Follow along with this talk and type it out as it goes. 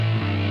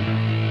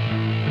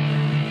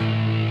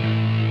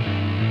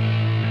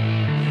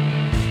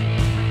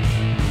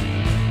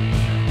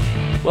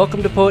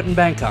Welcome to Poet in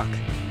Bangkok.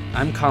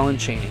 I'm Colin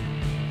Chaney.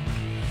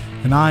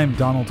 And I'm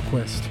Donald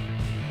Quist.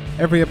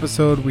 Every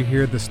episode we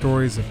hear the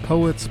stories of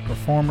poets,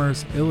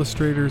 performers,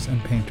 illustrators,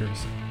 and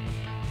painters.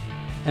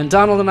 And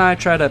Donald and I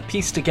try to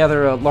piece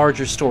together a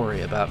larger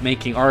story about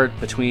making art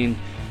between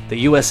the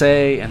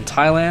USA and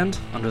Thailand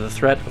under the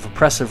threat of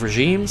oppressive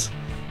regimes,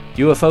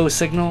 UFO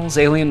signals,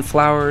 alien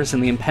flowers,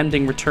 and the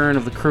impending return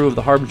of the crew of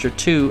the Harbinger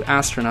 2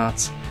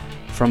 astronauts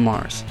from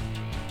Mars.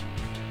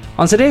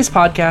 On today's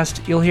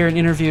podcast, you'll hear an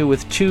interview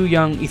with two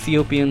young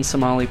Ethiopian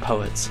Somali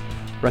poets,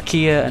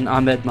 Rakiya and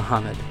Ahmed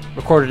Mohamed,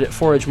 recorded at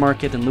Forage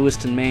Market in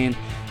Lewiston, Maine,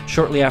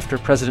 shortly after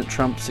President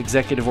Trump's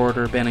executive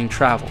order banning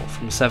travel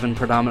from 7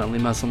 predominantly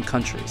Muslim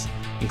countries,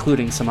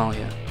 including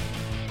Somalia.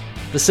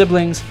 The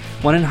siblings,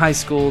 one in high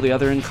school, the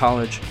other in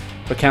college,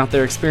 recount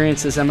their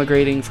experiences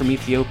emigrating from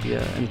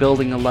Ethiopia and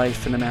building a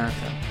life in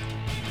America.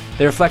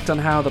 They reflect on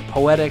how the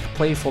poetic,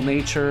 playful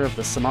nature of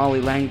the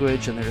Somali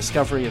language and their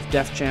discovery of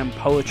Def Jam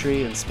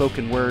poetry and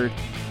spoken word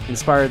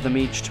inspired them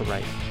each to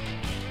write.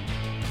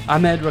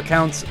 Ahmed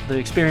recounts the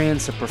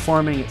experience of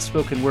performing at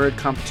spoken word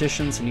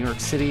competitions in New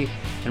York City,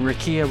 and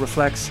Rakiya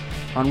reflects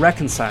on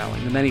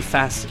reconciling the many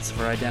facets of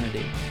her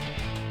identity.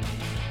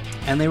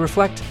 And they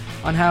reflect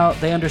on how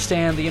they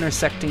understand the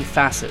intersecting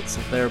facets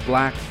of their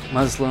Black,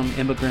 Muslim,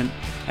 immigrant,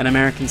 and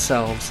American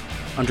selves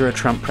under a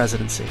Trump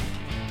presidency,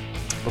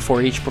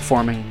 before each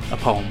performing a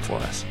poem for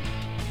us.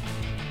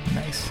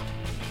 Nice.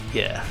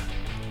 Yeah.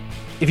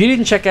 If you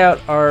didn't check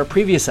out our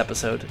previous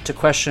episode, To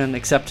Question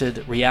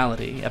Accepted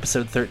Reality,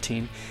 episode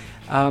 13,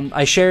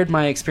 I shared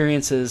my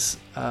experiences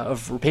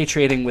of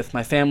repatriating with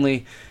my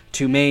family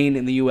to Maine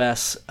in the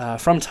U.S.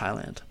 From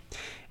Thailand.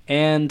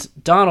 And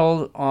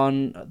Donald,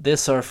 on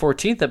this, our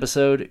 14th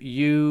episode,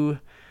 you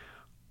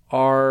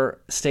are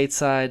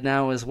stateside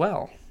now as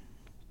well.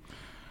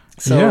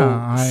 So,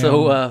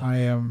 yeah, I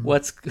am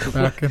what's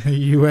back in the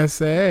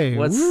USA.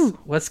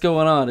 What's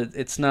going on?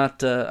 It's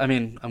not.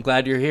 I'm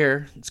glad you're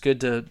here. It's good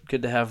to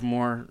have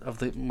more of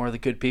the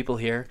good people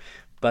here.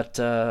 But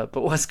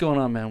what's going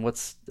on, man?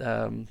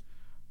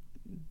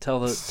 Tell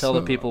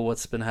the people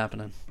what's been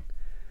happening.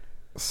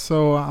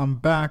 So I'm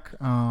back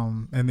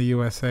in the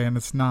USA, and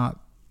it's not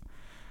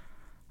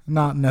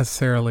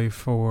necessarily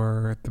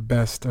for the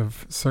best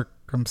of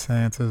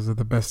circumstances or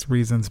the best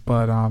reasons,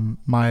 but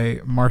my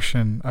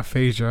Martian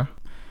aphasia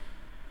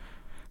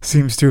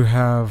seems to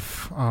have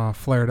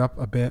flared up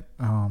a bit.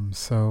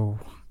 So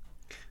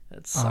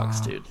it sucks,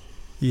 dude.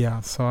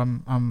 Yeah, so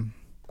I'm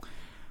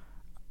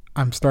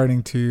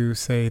starting to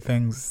say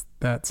things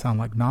that sound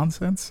like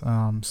nonsense.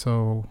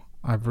 So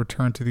I've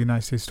returned to the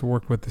United States to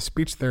work with the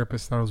speech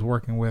therapist that I was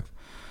working with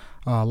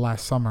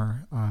last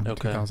summer in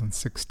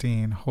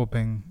 2016,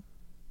 hoping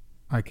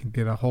I can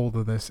get a hold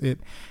of this. It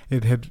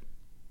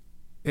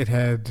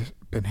had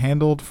been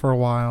handled for a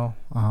while.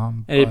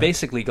 And it had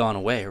basically gone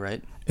away,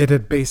 right? It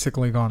had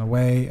basically gone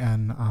away,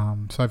 and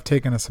so I've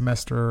taken a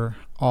semester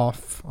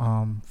off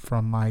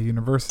from my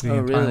university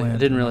in really? Thailand. I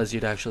didn't realize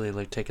you'd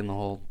actually taken the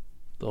whole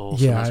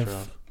semester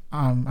off.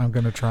 I'm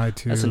going to try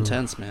to. That's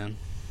intense, man.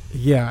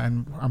 Yeah,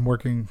 and I'm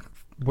working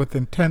with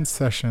intense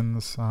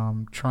sessions,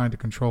 trying to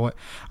control it.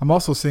 I'm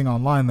also seeing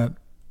online that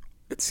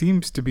it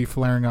seems to be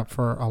flaring up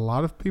for a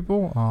lot of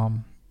people.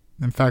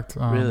 In fact,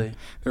 really?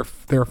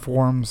 there are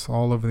forums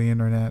all over the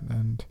internet,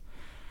 and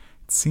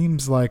it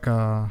seems like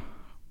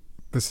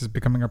this is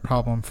becoming a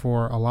problem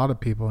for a lot of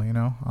people,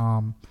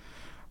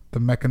 the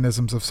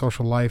mechanisms of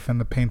social life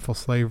and the painful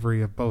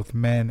slavery of both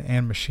men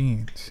and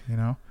machines,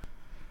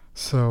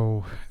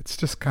 So it's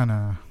just kind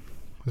of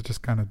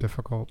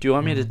difficult. Do you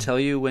want me to tell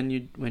you when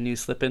you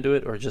slip into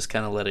it, or just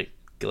kind of let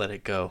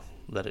it go?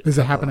 Is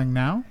it happening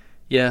now?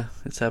 Yeah,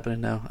 it's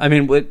happening now. I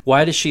mean,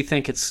 why does she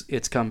think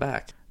it's come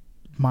back?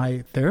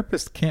 My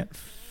therapist can't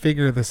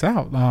figure this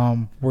out.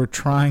 We're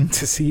trying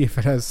to see if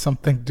it has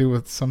something to do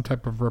with some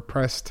type of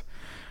repressed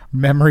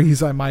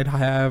memories I might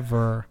have,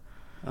 or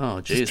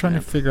just trying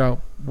to figure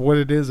out what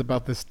it is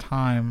about this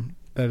time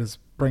that is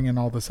bringing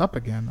all this up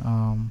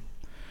again.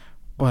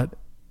 But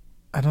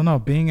I don't know.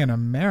 Being in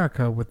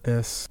America with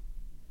this,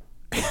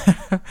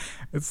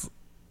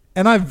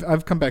 and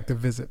I've come back to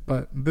visit,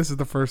 but this is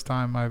the first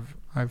time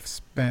I've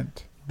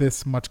spent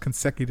this much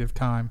consecutive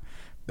time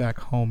back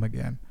home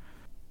again.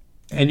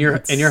 And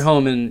you're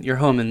home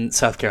in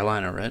South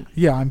Carolina, right?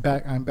 Yeah, I'm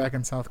back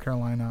in South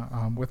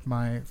Carolina with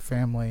my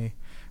family,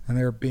 and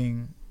they're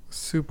being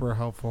super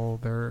helpful.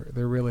 They're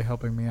really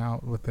helping me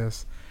out with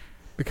this,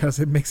 because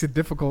it makes it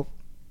difficult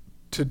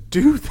to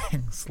do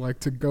things, like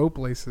to go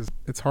places.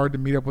 It's hard to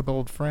meet up with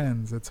old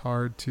friends. It's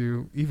hard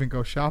to even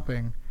go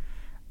shopping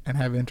and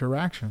have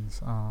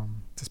interactions,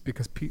 just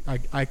because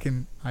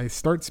I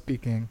start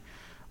speaking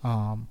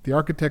the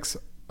Architects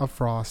of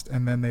Frost,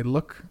 and then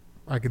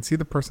I can see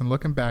the person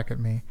looking back at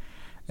me,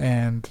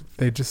 and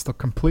they just look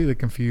completely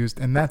confused,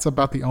 and that's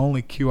about the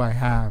only cue I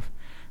have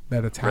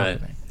that it's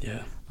happening.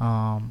 Right.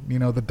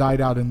 Yeah. The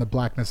dyed out in the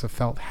blackness of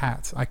felt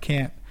hats. I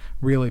can't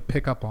really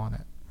pick up on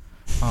it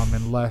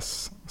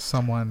unless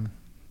someone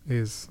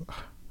is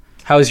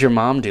How is your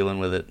mom dealing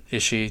with it?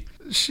 Is she?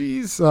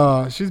 She's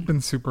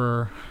been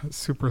super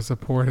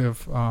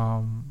supportive.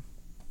 I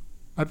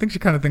think she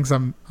kind of thinks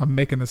I'm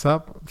making this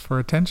up for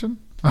attention.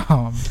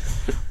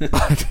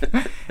 But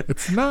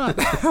it's not.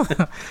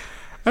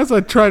 As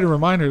I try to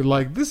remind her,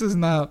 like, this is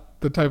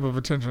not the type of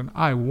attention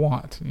I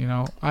want.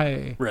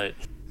 Right.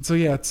 So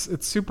yeah,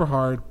 it's super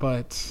hard,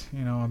 but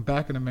I'm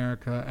back in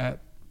America at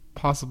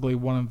possibly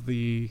one of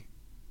the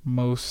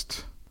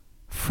most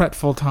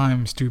fretful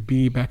times to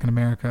be back in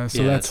America.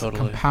 So that's totally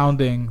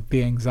compounding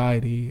the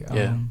anxiety.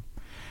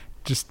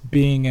 Just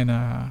being in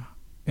a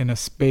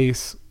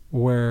space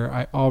where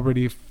I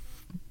already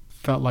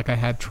felt like I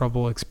had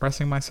trouble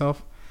expressing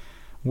myself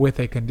with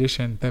a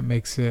condition that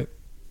makes it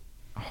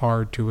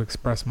hard to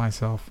express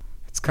myself.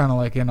 It's kind of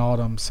like in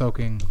autumn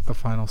soaking the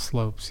final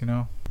slopes,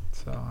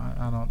 So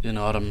I don't. In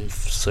autumn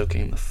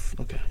soaking the.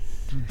 Okay.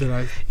 Did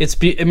I?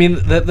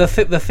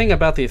 The thing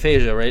about the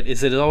aphasia, right,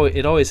 is that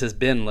it always has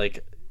been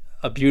like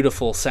a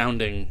beautiful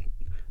sounding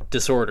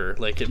disorder.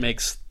 Like, it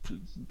makes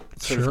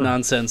sort of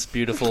nonsense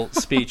beautiful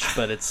speech,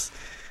 but it's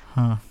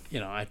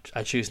I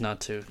choose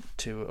not to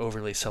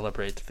overly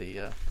celebrate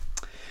the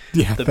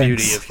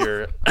beauty of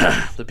your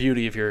the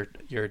beauty of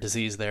your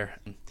disease there.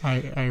 I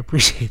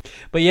appreciate it.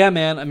 But yeah,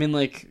 man, I mean,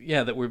 like,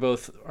 yeah, that we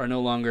both are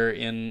no longer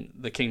in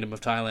the Kingdom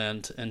of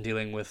Thailand and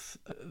dealing with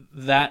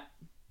that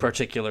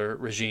particular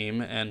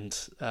regime, and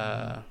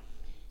are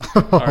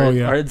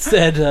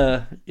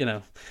instead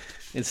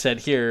instead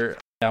here.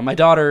 Yeah, my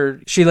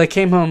daughter, she like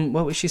came home.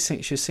 What was she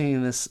singing? She was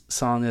singing this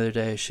song the other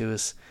day. She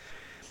was,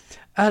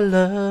 I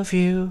love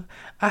you,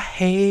 I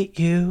hate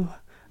you,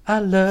 I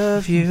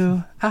love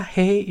you, I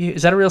hate you.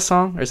 Is that a real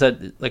song, or is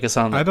that like a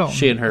song that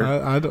she and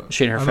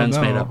her friends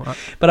made up?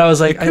 But I was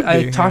like,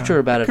 I talked to her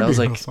about it. I was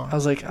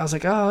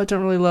like, oh, I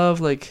don't really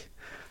love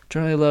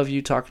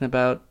you talking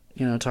about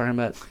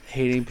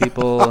hating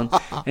people,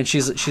 and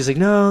she's like,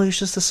 no, it's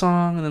just a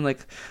song. And then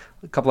like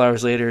a couple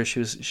hours later,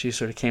 she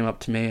sort of came up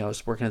to me. I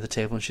was working at the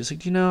table, and she's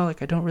like,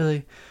 like,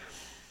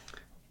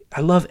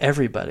 I love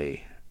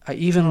everybody. I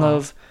even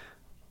love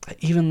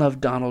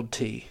Donald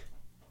T.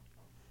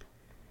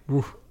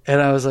 Oof. And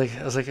I was like,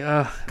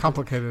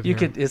 complicated.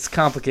 It's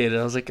complicated.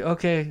 I was like,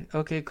 okay,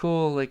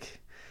 cool.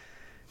 Like,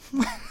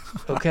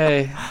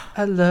 okay,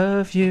 I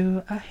love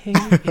you, I hate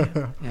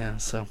you. Yeah.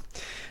 So,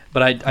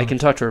 but I can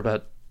talk to her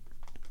about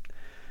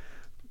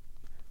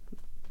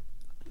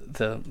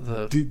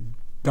the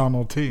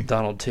Donald T,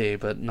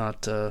 but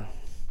not Donald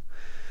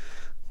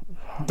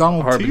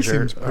Harbinger, T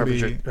seems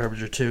pretty...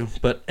 Harbinger too.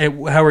 But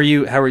how are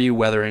you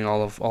weathering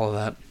all of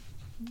that?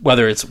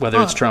 Whether it's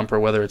Trump or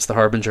whether it's the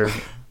Harbinger,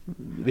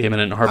 the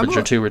imminent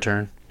Harbinger 2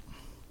 return.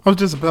 I was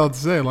just about to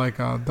say, like,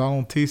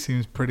 Donald T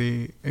seems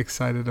pretty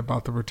excited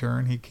about the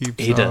return. He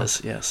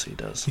does. Yes, he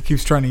does. He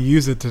keeps trying to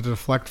use it to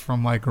deflect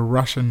from like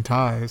Russian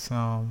ties.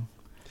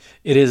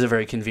 It is a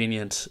very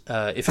convenient.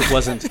 If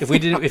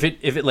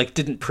it like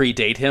didn't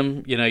predate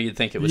him, you'd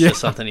think it was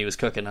just something he was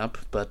cooking up.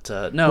 But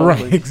no,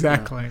 right? like,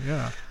 Exactly.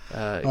 Yeah.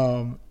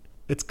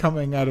 It's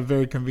coming at a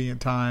very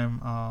convenient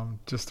time.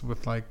 Just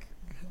with like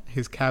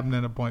his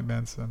cabinet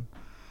appointments, and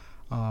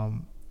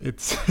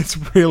it's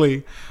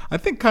really, I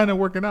think, kind of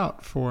working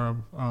out for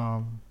him.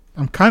 I'm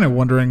kind of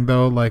wondering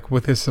though, like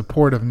with his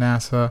support of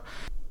NASA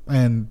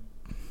and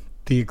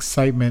the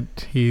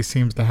excitement he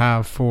seems to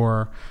have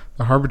for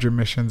the Harbinger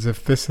missions,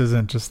 if this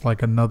isn't just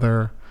like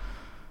another,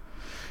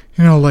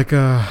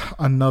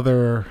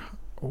 another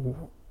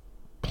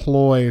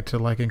ploy to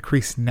like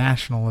increase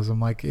nationalism.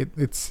 Like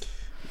ISIC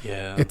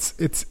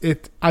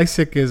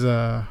is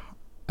a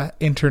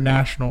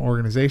international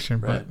organization,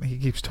 but he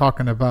keeps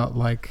talking about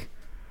like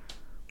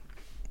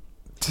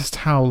just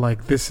how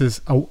like this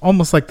is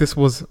almost like this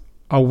was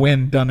a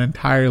win done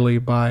entirely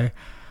by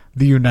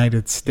the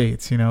United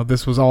States.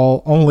 This was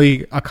all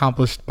only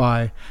accomplished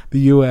by the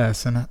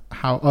U.S. and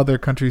how other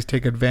countries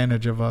take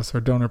advantage of us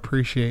or don't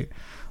appreciate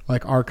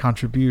like our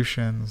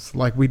contributions.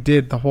 Like we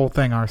did the whole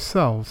thing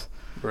ourselves.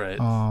 Right.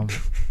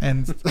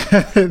 And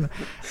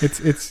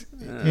it's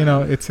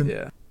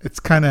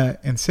kind of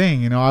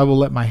insane. I will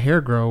let my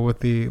hair grow with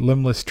the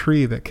limbless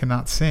tree that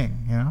cannot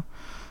sing.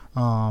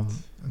 And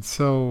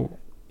so,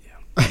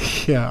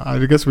 yeah,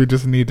 I guess we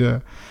just need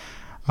to.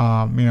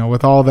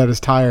 With all that is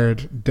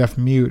tired, deaf,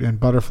 mute, and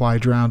butterfly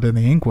drowned in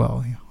the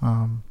inkwell,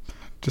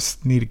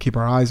 just need to keep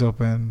our eyes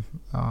open,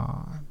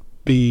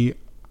 be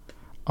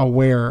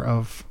aware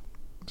of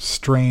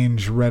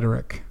strange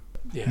rhetoric.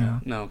 Yeah,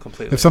 no,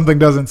 completely. If something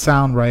doesn't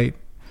sound right,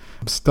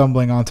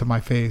 stumbling onto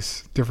my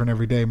face, different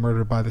every day,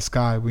 murdered by the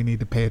sky, we need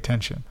to pay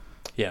attention.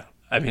 Yeah,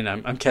 I mean,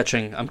 I'm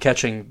catching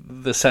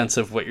the sense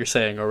of what you're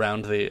saying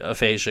around the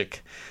aphasic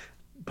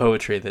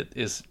poetry that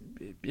is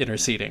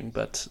interceding,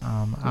 but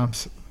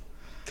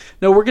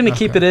no, we're going to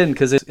keep it in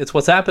because it's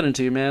what's happening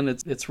to you, man.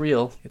 It's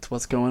real. It's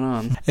what's going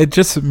on. It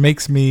just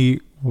makes me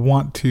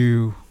want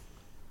to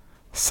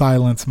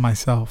silence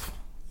myself,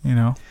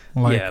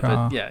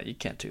 Like, you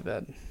can't do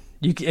that.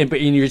 But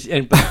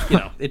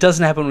it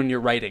doesn't happen when you're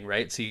writing,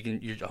 right? So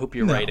you hope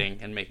you're writing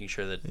and making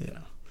sure that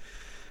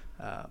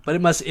But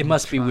it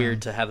must be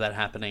weird to have that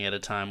happening at a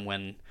time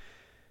when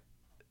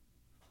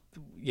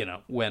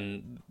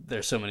when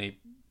there's so many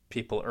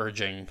people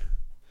urging.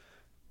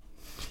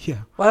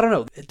 Yeah. Well, I don't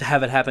know, to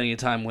have it happening at a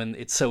time when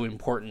it's so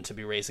important to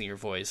be raising your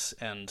voice.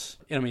 And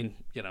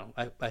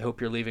I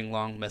hope you're leaving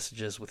long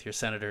messages with your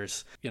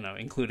senators,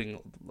 including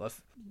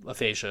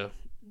aphasia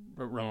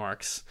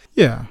remarks.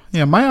 Yeah.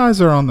 Yeah. My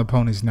eyes are on the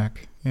pony's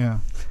neck. Yeah.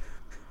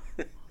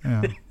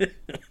 Yeah.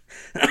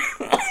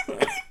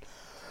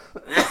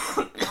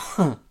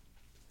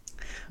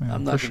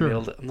 I'm not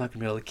gonna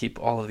be able to keep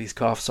all of these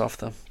coughs off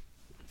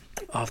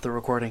the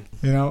recording.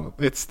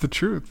 It's the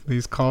truth.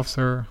 These coughs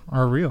are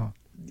real.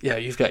 Yeah,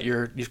 you've got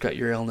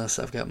your illness.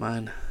 I've got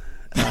mine.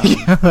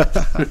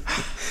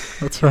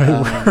 That's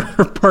right.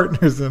 We're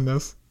partners in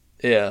this.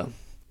 Yeah,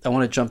 I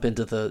want to jump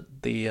into the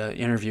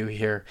interview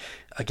here.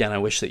 Again, I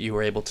wish that you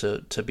were able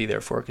to be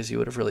there for it, because you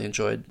would have really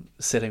enjoyed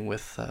sitting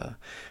with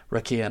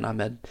Rakiya and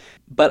Ahmed.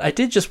 But I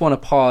did just want to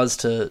pause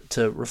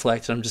to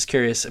reflect. And I'm just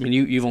curious. I mean,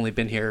 you've only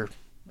been here,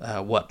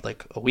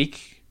 like a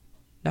week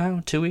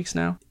now, 2 weeks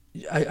now?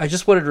 I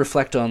just wanted to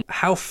reflect on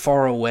how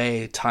far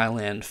away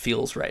Thailand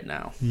feels right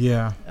now.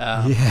 Yeah.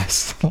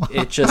 Yes.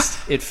 It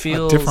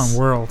feels a different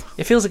world.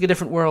 It feels like a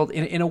different world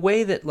in a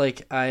way that,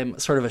 like, I'm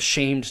sort of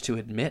ashamed to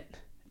admit.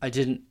 I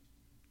didn't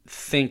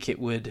think it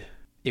would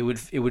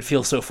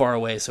feel so far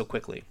away so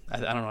quickly.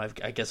 I don't know.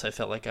 I guess I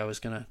felt like I was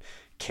gonna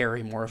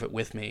carry more of it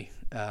with me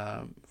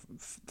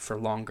for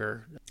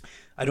longer.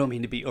 I don't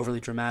mean to be overly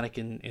dramatic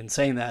in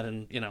saying that,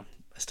 and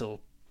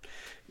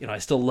I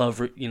still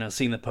love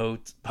seeing the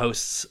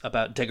posts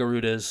about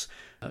Degaruda's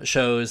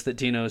shows that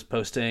Dino's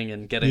posting,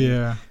 and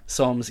getting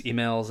Som's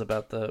emails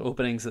about the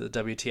openings at the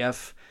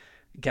WTF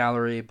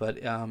gallery. But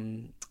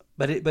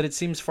it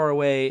seems far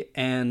away,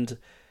 and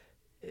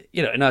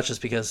not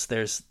just because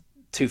there's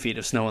 2 feet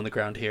of snow on the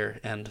ground here,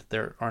 and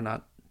there are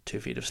not 2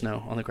 feet of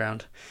snow on the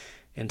ground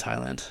in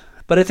Thailand.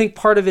 But I think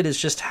part of it is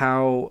just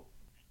how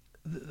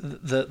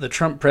the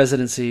Trump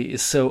presidency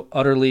is so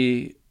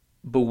utterly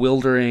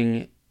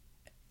bewildering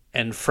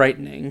and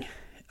frightening,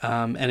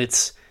 and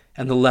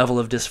the level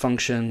of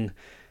dysfunction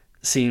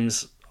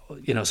seems,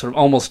 sort of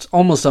almost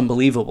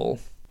unbelievable.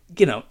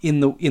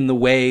 In the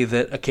way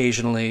that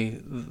occasionally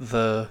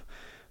the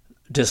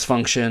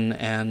dysfunction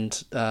and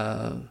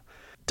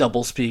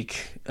doublespeak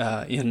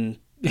in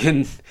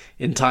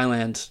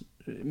Thailand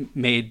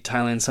made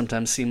Thailand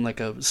sometimes seem like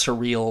a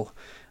surreal,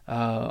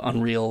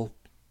 unreal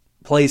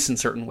place in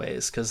certain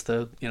ways, because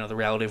the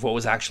reality of what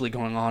was actually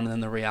going on, and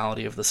then the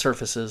reality of the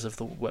surfaces of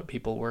what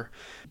people were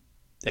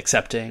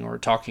accepting or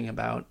talking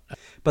about.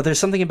 But there's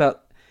something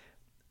about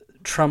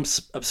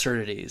Trump's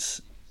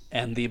absurdities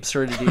and the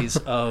absurdities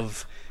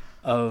of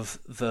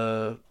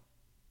the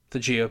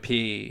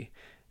GOP,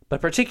 but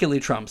particularly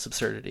Trump's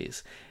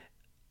absurdities.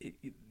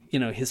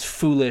 His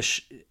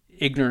foolish,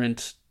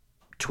 ignorant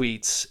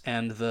tweets,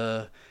 and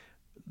the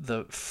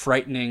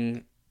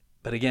frightening,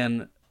 but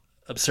again,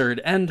 absurd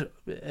and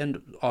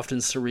often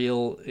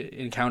surreal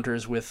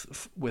encounters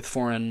with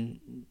foreign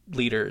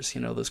leaders,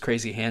 those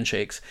crazy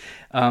handshakes.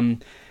 They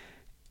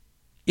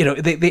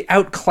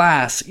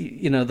outclass,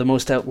 the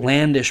most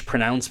outlandish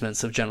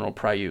pronouncements of General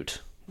Prayut,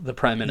 the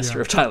Prime Minister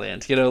of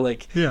Thailand,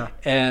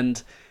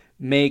 and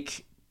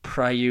make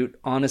Prayut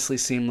honestly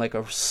seem like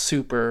a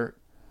super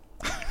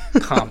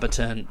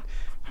competent,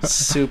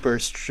 super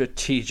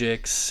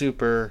strategic,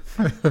 super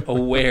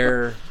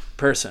aware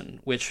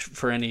person, which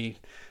for any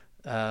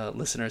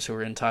listeners who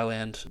are in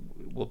Thailand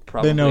will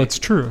probably... They know it's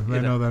true.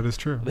 They know that is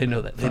true. They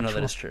know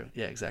that is true.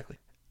 Yeah, exactly.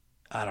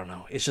 I don't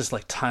know. It's just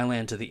like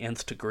Thailand to the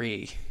nth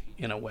degree,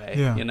 in a way.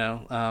 Yeah.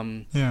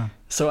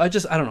 So I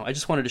don't know. I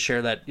just wanted to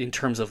share that in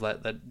terms of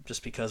that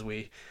just because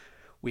we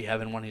have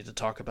been wanting to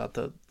talk about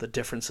the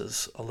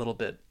differences a little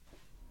bit,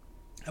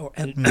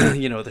 and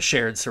the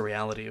shared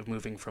surreality of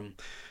moving from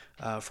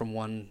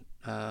one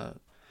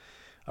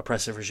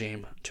oppressive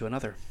regime to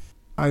another.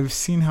 I've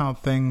seen how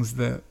things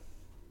that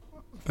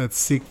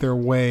seek their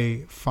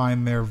way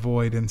find their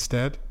void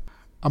instead.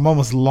 I'm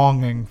almost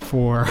longing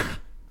for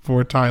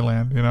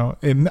Thailand,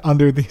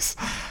 under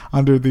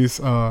these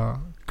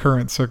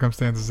current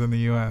circumstances in the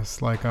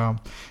U.S. Like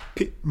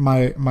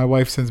my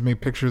wife sends me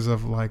pictures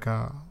of like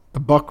the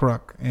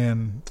buckruck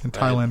in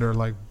Thailand are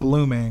like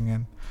blooming,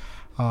 and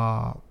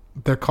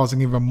they're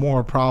causing even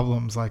more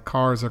problems. Like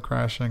cars are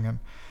crashing, and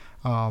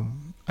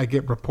I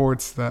get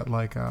reports that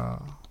like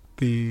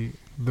the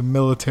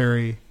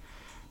military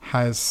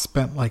has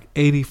spent like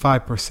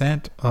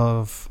 85%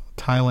 of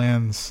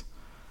Thailand's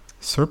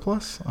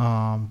surplus,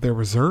 their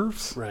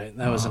reserves. Right,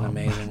 that was an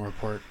amazing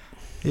report.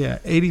 Yeah,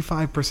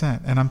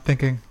 85%, and I'm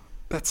thinking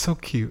that's so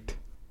cute.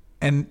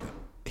 And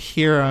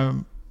here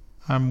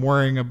I'm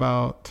worrying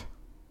about.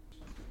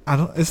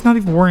 It's not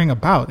even worrying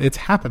about. It's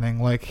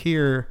happening. Like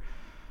here,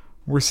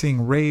 we're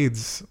seeing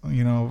raids,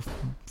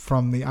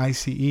 from the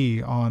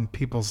ICE on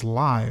people's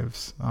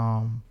lives.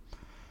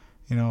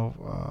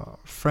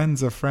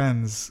 Friends of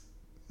friends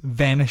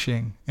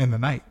vanishing in the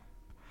night,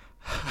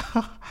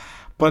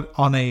 but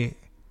on a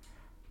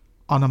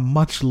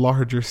much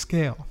larger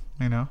scale.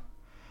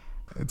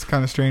 It's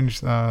kind of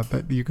strange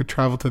that you could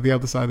travel to the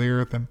other side of the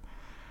earth and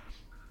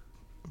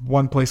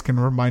one place can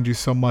remind you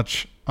so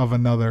much of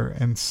another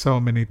in so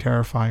many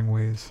terrifying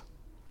ways.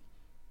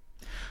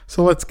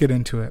 So let's get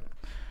into it.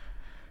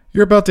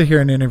 You're about to hear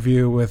an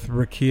interview with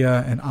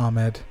Rakiya and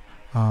Ahmed,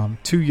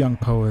 two young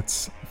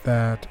poets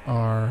that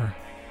are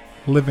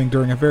living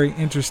during a very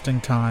interesting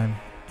time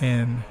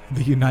in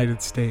the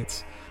United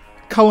States.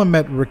 Cullen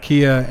met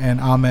Rakiya and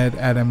Ahmed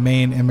at a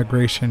Maine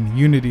Immigration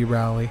Unity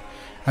rally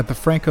at the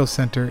Franco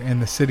Center in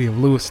the city of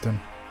Lewiston.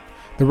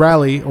 The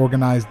rally,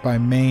 organized by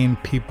Maine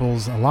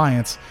People's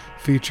Alliance,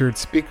 featured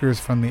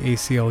speakers from the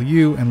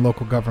ACLU and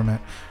local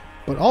government,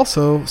 but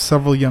also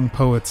several young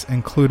poets,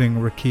 including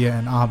Rakiya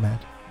and Ahmed.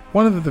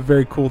 One of the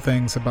very cool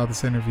things about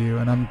this interview,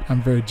 and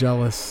I'm very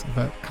jealous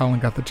that Colin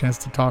got the chance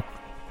to talk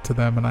to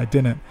them and I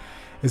didn't,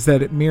 is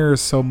that it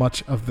mirrors so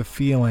much of the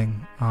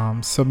feeling,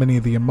 so many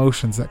of the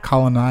emotions that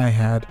Colin and I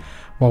had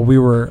while we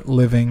were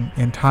living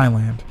in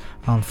Thailand,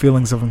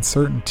 feelings of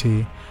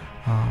uncertainty,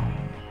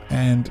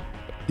 and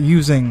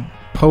using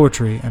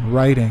poetry and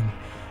writing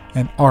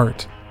and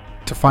art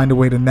to find a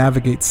way to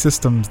navigate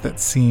systems that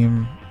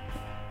seem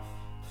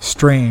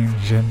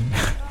strange and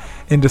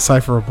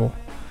indecipherable.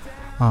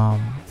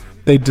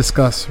 They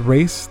discuss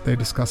race, they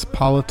discuss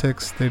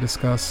politics, they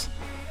discuss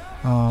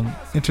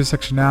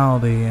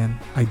intersectionality and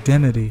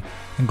identity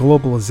and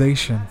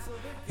globalization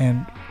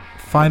and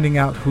finding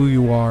out who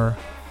you are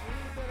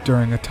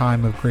during a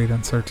time of great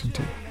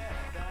uncertainty.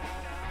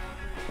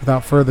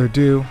 Without further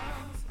ado,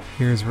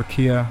 here's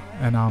Rakiya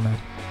and Ahmed.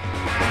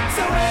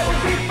 So it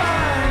would be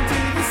fine to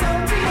be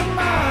some to your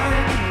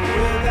mind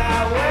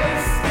without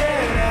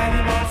wasting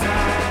any more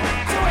time.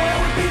 So it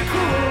would be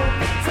cool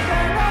to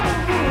bend all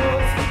the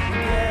rules and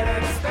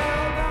get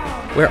expelled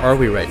on. Where are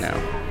we right now?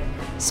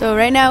 So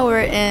right now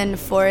we're in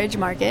Forage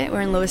Market.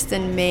 We're in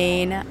Lewiston,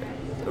 Maine,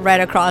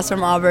 right across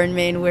from Auburn,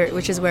 Maine,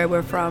 which is where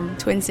we're from.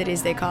 Twin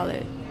Cities, they call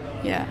it.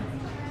 Yeah.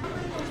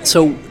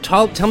 So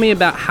tell me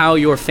about how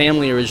your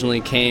family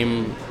originally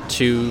came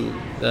to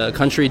the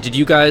country. Did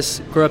you guys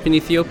grow up in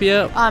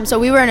Ethiopia? So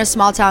we were in a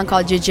small town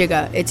called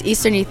Jijjiga. It's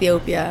eastern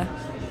Ethiopia.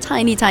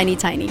 Tiny, tiny,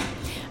 tiny.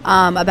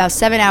 About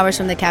 7 hours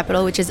from the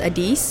capital, which is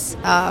Addis.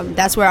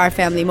 That's where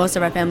most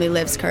of our family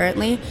lives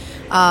currently.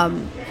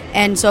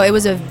 And so it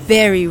was a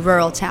very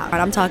rural town.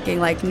 I'm talking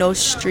like no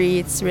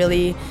streets,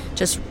 really,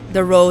 just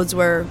the roads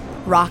were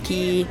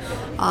rocky.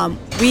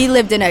 We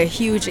lived in a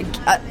huge,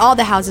 all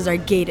the houses are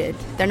gated.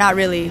 They're not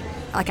really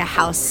like a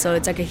house, so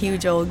it's like a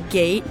huge old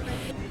gate.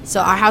 So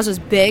our house was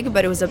big,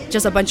 but it was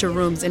just a bunch of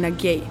rooms in a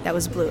gate that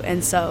was blue.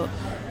 And so,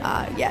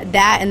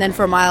 that, and then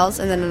for miles,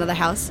 and then another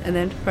house, and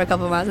then for a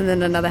couple of miles, and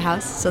then another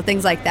house. So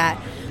things like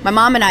that. My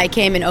mom and I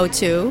came in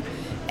 2002,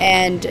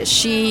 and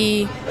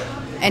she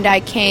and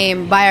I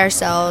came by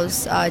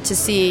ourselves to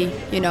see,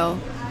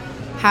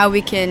 how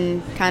we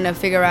can kind of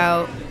figure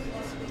out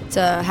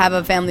to have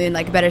a family in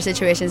like better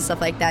situations,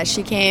 stuff like that.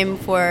 She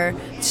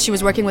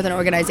was working with an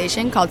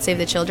organization called Save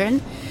the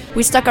Children.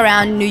 We stuck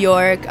around New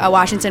York,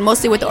 Washington,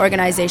 mostly with the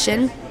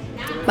organization.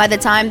 By the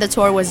time the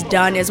tour was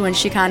done is when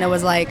she kind of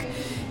was like,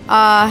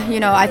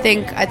 I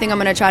think I'm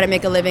going to try to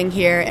make a living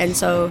here. And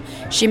so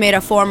she made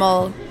a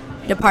formal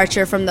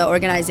departure from the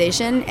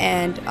organization,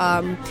 and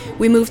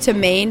we moved to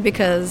Maine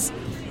because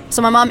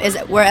so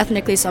we're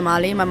ethnically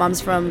Somali. My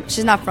mom's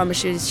she's not from,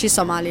 she's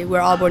Somali. We're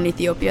all born in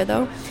Ethiopia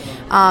though.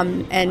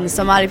 And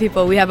Somali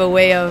people, we have a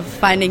way of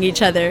finding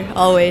each other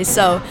always.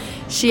 So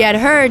she had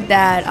heard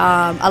that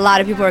a lot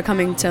of people were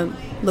coming to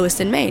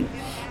Lewiston, Maine.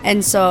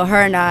 And so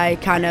her and I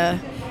kind of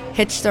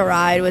hitched a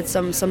ride with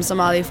some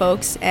Somali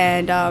folks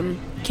and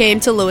came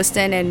to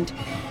Lewiston. And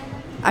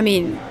I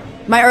mean,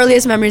 my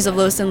earliest memories of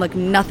Lewiston look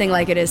nothing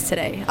like it is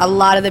today. A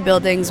lot of the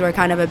buildings were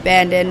kind of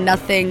abandoned,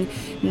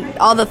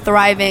 all the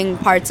thriving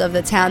parts of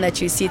the town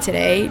that you see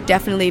today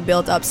definitely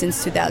built up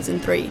since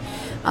 2003.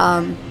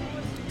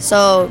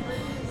 So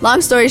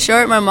long story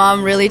short, my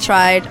mom really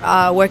tried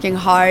working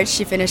hard.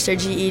 She finished her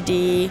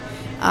GED,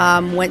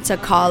 went to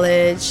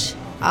college,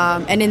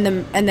 and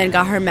then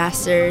got her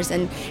master's.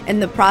 And in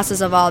the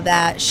process of all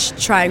that,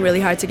 trying really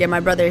hard to get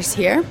my brothers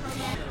here.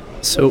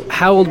 So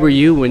how old were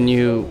you when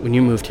you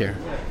moved here?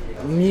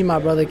 Me and my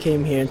brother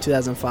came here in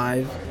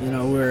 2005.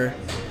 We're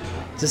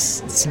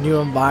just this new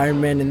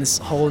environment and this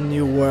whole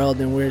new world,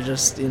 and we're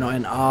just, in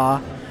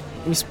awe.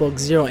 We spoke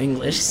zero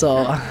English,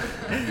 so...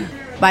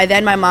 By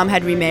then, my mom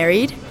had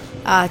remarried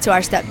to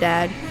our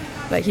stepdad,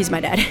 but he's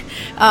my dad.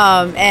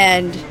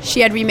 And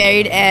she had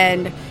remarried,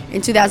 and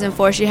in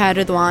 2004, she had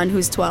Ridwan,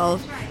 who's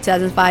 12.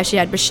 2005, she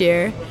had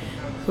Bashir,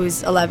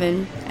 who's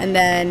 11. And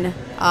then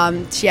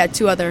she had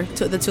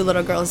the two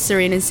little girls,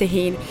 Serene and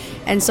Saheen.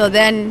 And so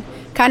then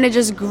kind of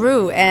just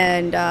grew,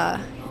 and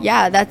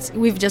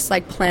we've just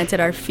like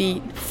planted our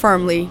feet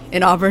firmly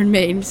in Auburn,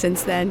 Maine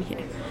since then. Yeah.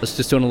 I was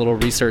just doing a little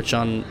research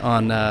on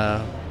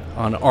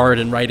art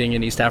and writing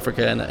in East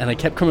Africa, and I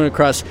kept coming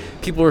across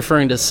people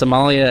referring to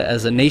Somalia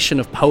as a nation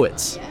of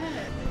poets.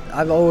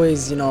 I've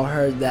always,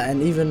 heard that,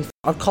 and even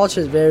our culture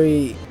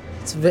is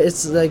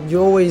it's like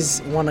you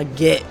always want to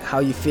get how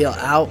you feel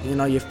out,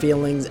 your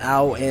feelings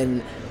out,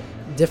 and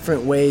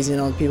different ways. You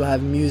know, people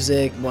have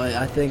music, but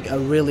I think a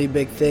really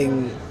big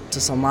thing to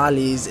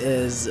Somalis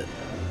is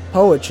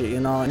poetry, you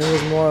know, and it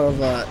was more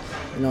of a,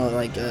 you know,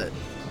 like a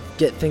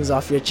get things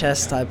off your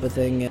chest type of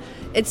thing.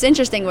 It's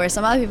interesting where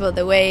Somali people,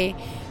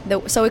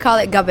 so we call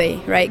it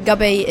gabe, right?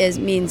 Gabe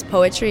means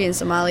poetry in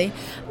Somali.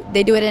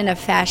 They do it in a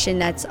fashion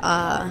that's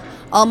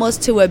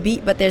almost to a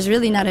beat, but there's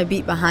really not a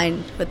beat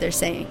behind what they're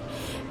saying.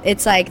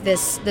 It's like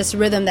this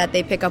rhythm that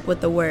they pick up with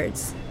the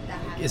words.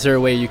 Is there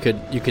a way you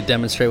could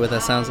demonstrate what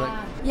that sounds like?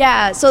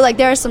 Yeah, so like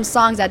there are some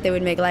songs that they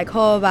would make like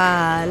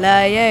hoba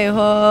la ye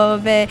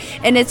hobe,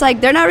 and it's like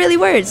they're not really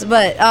words,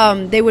 but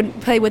they would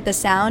play with the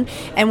sound,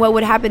 and what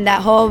would happen,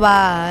 that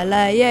hoba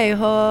la ye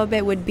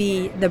hobe would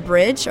be the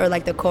bridge or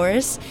like the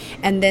chorus,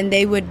 and then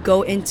they would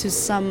go into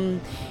some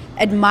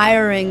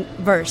admiring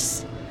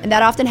verse, and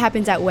that often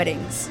happens at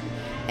weddings.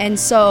 And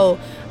so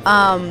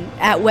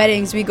at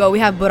weddings we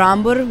have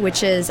burambur,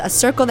 which is a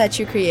circle that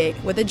you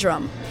create with a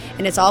drum,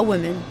 and it's all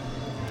women,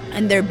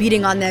 and they're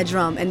beating on that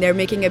drum and they're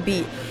making a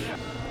beat.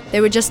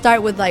 They would just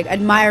start with like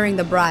admiring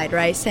the bride,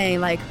 right?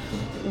 Saying like,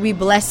 we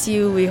bless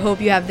you, we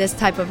hope you have this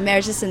type of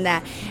marriage, this and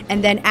that.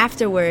 And then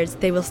afterwards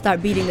they will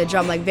start beating the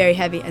drum like very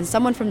heavy, and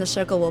someone from the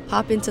circle will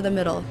pop into the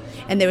middle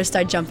and they will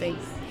start jumping.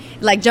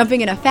 Like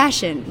jumping in a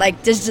fashion,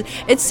 like just,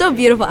 it's so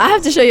beautiful. I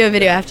have to show you a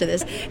video after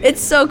this.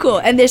 It's so cool.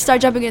 And they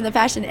start jumping in the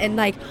fashion, and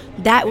like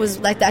that was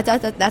like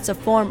that's a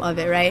form of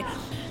it, right?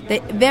 The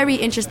very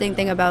interesting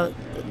thing about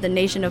the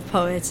nation of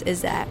poets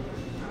is that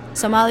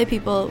Somali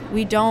people,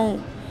 we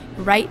don't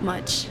write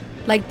much.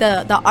 Like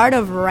the art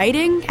of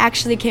writing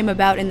actually came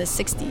about in the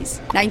 60s,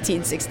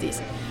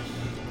 1960s.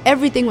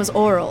 Everything was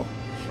oral.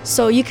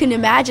 So you can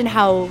imagine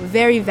how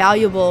very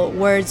valuable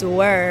words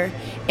were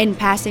in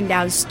passing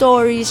down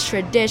stories,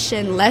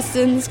 tradition,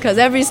 lessons, because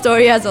every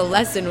story has a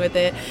lesson with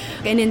it.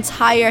 An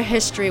entire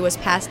history was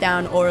passed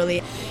down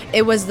orally.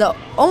 It was the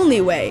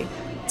only way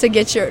to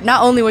get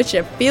not only what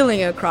you're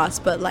feeling across,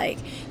 but like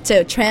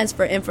to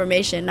transfer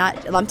information.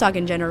 I'm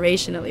talking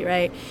generationally,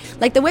 right?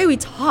 Like the way we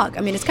talk,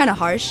 I mean, it's kind of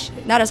harsh.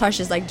 Not as harsh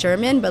as like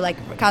German, but like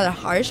kind of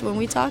harsh when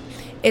we talk.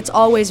 It's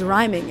always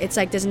rhyming. It's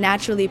like this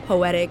naturally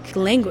poetic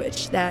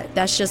language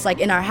that's just like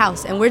in our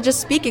house, and we're just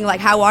speaking like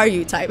how are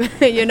you type,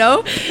 you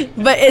know?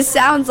 But it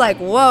sounds like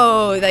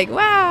whoa, like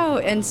wow.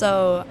 And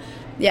so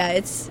yeah,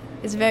 it's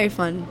very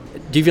fun.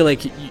 Do you feel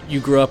like you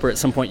grew up, or at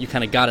some point you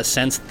kind of got a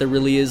sense that there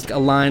really is a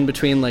line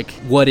between like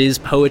what is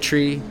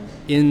poetry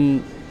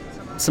in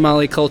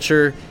Somali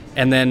culture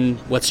and then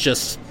what's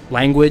just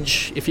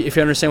language, if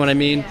you understand what I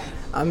mean?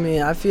 I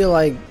mean, I feel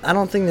like I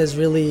don't think there's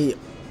really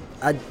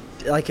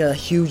a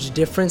huge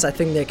difference. I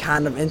think they're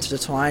kind of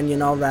intertwined, you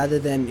know, rather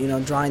than, you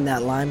know, drawing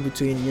that line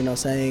between, you know,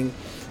 saying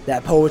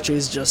that poetry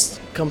is just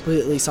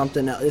completely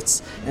something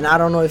else. And I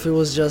don't know if it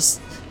was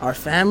just our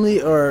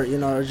family or, you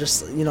know, or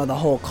just, you know, the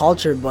whole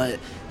culture, but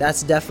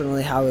that's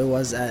definitely how it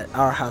was at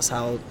our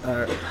household.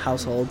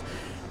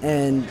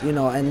 And, you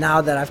know, and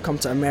now that I've come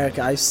to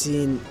America, I've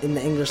seen in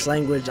the English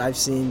language, I've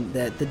seen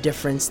that the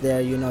difference there,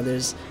 you know,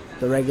 there's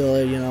the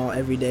regular, you know,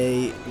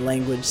 everyday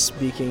language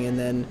speaking, and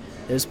then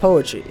there's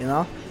poetry, you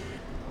know?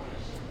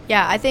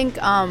 Yeah, I think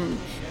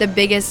the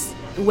biggest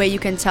way you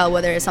can tell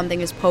whether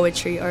something is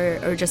poetry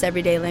or just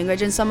everyday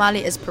language in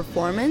Somali is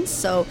performance.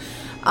 So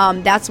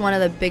that's one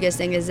of the biggest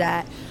things, is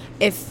that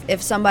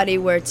if somebody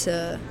were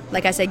to,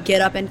 like I said,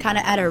 get up and kind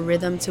of add a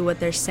rhythm to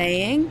what they're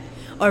saying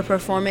or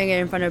performing it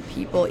in front of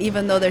people,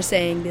 even though they're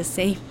saying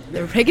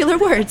the regular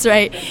words,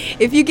 right?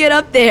 If you get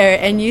up there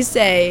and you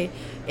say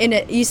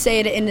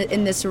it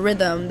in this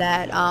rhythm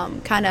that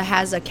kind of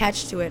has a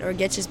catch to it or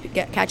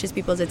catches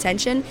people's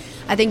attention,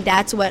 I think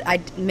that's what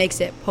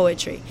makes it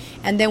poetry.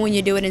 And then when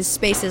you do it in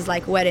spaces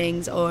like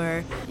weddings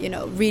or, you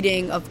know,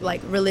 reading of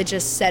like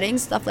religious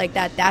settings, stuff like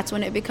that, that's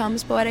when it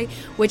becomes poetic,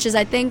 which is,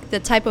 I think, the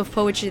type of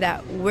poetry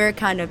that we're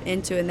kind of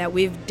into and that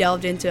we've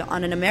delved into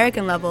on an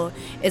American level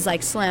is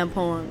like slam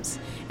poems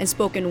and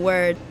spoken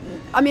word.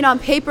 I mean, on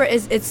paper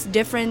it's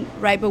different,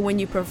 right? But when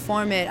you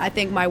perform it, I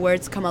think my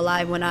words come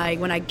alive when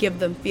I give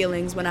them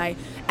feelings, when I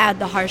add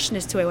the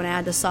harshness to it, when I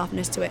add the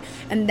softness to it.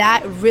 And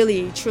that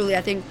really, truly,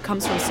 I think,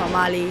 comes from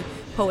Somali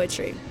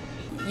poetry.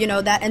 You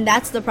know,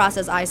 that's the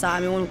process I saw. I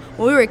mean, when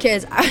we were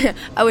kids,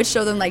 I would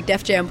show them like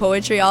Def Jam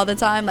poetry all the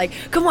time, like,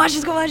 come watch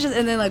this,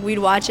 and then like we'd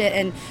watch it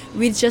and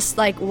we'd just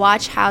like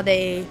watch how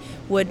they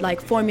would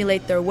like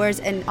formulate their words.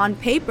 And on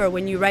paper,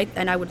 when you write,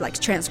 and I would like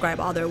transcribe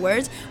all their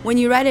words, when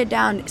you write it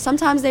down,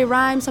 sometimes they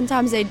rhyme,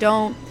 sometimes they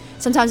don't.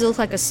 Sometimes it looks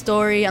like a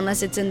story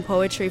unless it's in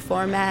poetry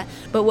format.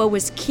 But what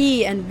was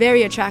key and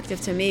very attractive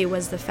to me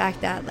was the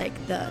fact that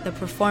like the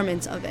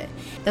performance of it.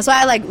 That's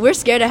why we're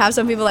scared to have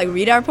some people like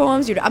read our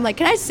poems. I'm like,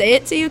 can I say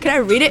it to you? Can I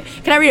read it?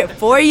 Can I read it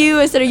for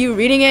you instead of you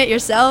reading it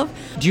yourself?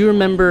 Do you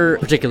remember a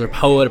particular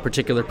poet, a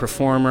particular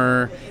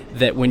performer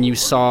that when you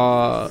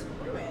saw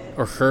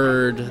or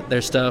heard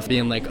their stuff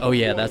being like, oh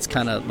yeah, that's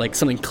kind of like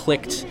something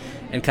clicked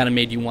and kind of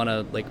made you want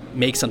to like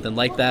make something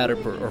like that or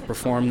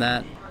perform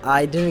that?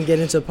 I didn't get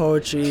into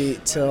poetry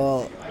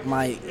till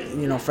my,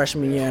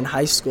 freshman year in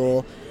high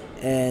school,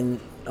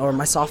 or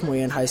my sophomore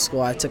year in high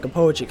school. I took a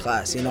poetry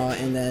class,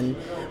 and then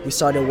we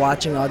started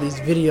watching all these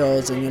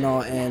videos, and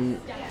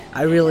and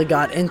I really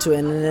got into it.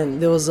 And then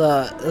there was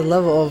a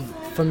level of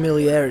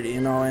familiarity,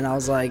 and I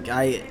was like,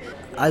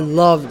 I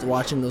loved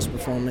watching those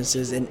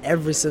performances, and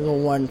every single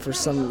one for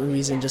some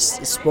reason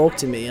just spoke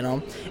to me,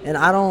 And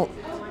I don't,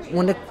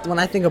 when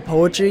I think of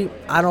poetry,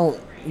 I don't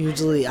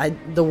usually,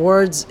 the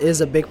words is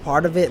a big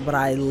part of it, but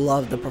I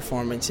love the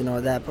performance,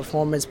 that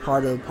performance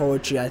part of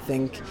poetry, I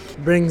think,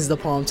 brings the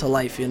poem to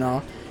life,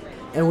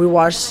 And we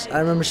watched, I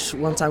remember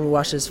one time we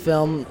watched this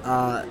film,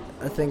 I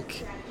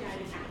think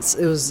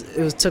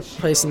it took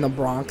place in the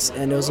Bronx,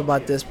 and it was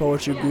about this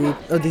poetry group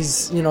of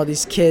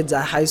these kids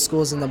at high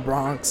schools in the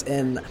Bronx,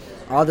 and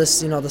all this,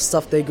 the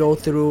stuff they go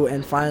through,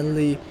 and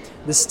finally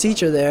this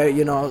teacher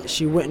there,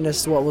 she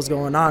witnessed what was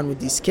going on with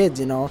these kids,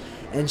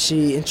 and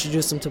she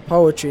introduced them to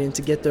poetry and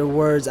to get their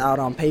words out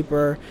on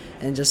paper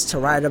and just to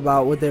write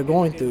about what they're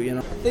going through,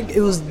 I think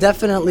it was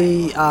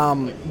definitely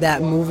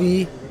that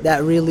movie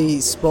that really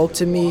spoke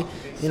to me,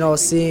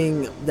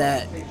 seeing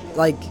that,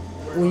 like,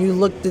 when you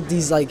looked at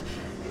these, like,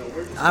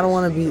 I don't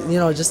want to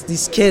be, just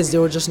these kids, they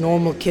were just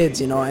normal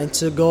kids, and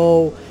to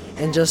go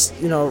and just,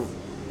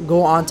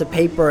 go onto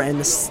paper, and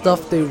the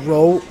stuff they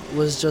wrote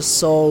was just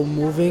so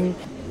moving.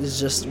 It's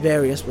just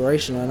very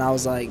inspirational, and I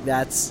was like,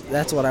 that's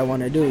what I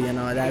want to do,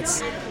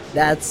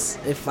 that's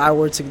if I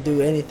were to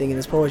do anything in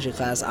this poetry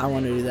class, I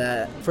want to do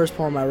that. First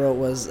poem I wrote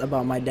was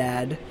about my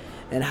dad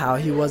and how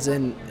he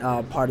wasn't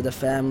part of the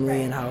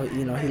family, and how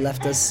he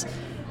left us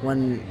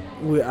when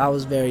I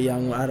was very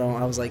young.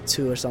 I was like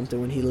 2 or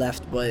something when he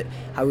left, but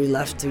how he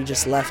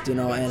just left,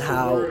 and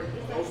how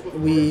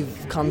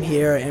we've come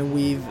here and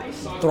we've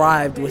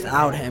thrived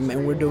without him,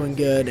 and we're doing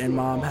good, and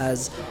Mom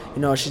has,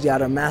 she's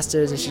got a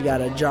master's and she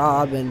got a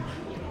job, and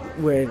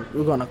we're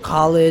going to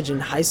college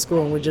and high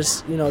school, and we're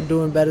just,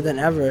 doing better than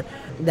ever.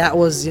 That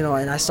was,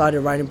 and I started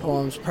writing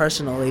poems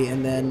personally,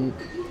 and then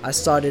I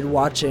started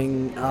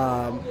watching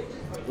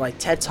like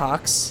TED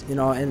Talks,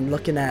 and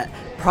looking at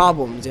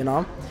problems,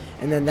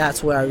 and then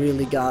that's where I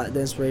really got the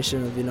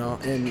inspiration of,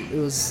 and it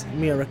was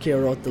me and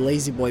Rakiya wrote the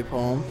Lazy Boy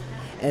poem.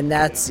 And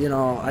that's,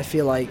 I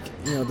feel like,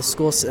 the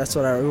school, that's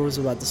what it was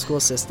about, the school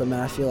system,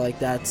 and I feel like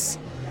that's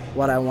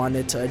what I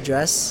wanted to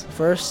address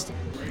first.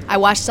 I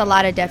watched a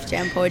lot of Def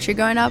Jam poetry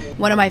growing up.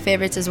 One of my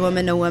favorites is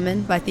Woman to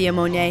Woman by Thea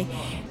Monet.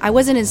 I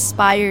wasn't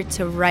inspired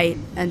to write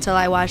until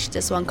I watched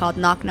this one called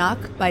Knock Knock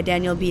by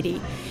Daniel Beatty.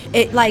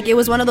 It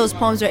was one of those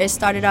poems where it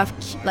started off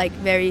like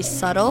very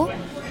subtle,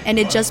 and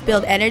it just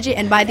built energy,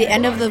 and by the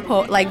end of the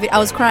I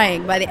was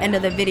crying by the end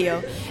of the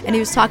video, and he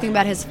was talking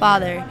about his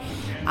father.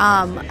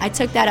 I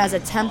took that as a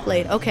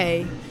template.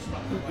 Okay,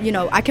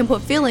 I can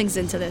put feelings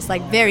into this,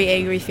 like very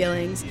angry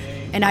feelings.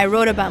 And I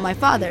wrote about my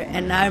father.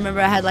 And I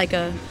remember I had like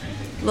a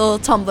little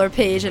Tumblr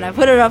page, and I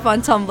put it up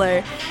on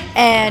Tumblr.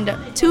 And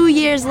 2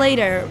 years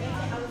later,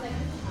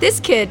 this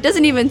kid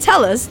doesn't even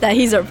tell us that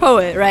he's a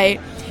poet, right?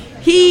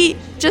 He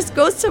just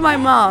goes to my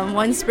mom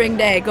one spring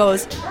day,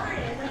 goes,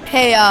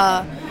 hey,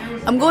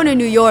 I'm going to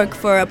New York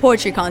for a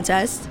poetry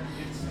contest.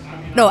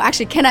 No,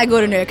 actually, can I go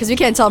to New York? Because we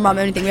can't tell Mom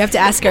anything. We have to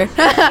ask her.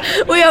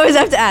 We always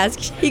have to ask.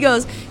 He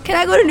goes, can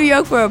I go to New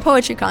York for a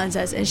poetry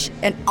contest?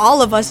 And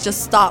all of us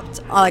just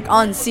stopped, like,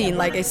 on scene.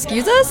 Like,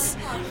 excuse us?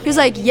 He was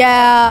like,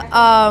 yeah,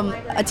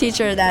 a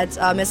teacher that's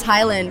Miss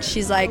Highland,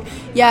 she's like,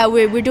 yeah,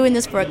 we're doing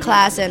this for a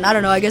class, and I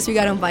don't know, I guess we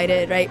got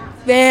invited, right?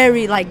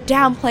 Very, like,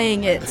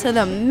 downplaying it to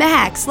the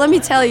max, let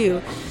me tell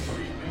you.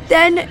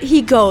 Then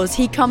he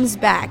comes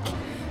back.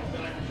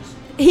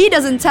 He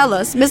doesn't tell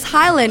us. Miss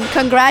Highland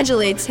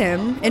congratulates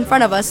him in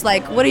front of us,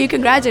 like, what are you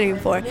congratulating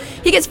him for?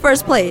 He gets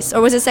first place,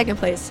 or was it second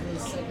place?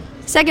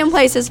 Second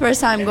place his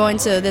first time going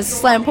to this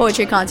slam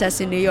poetry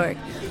contest in New York.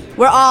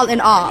 We're all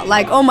in awe,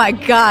 like, oh my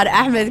God,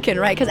 Ahmed can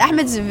write, because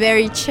Ahmed's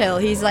very chill.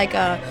 He's like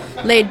a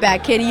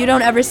laid-back kid. You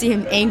don't ever see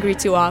him angry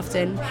too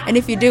often, and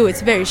if you do,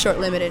 it's very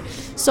short-limited.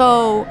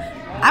 So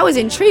I was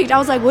intrigued. I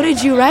was like, what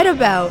did you write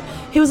about?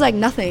 He was like,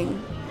 nothing.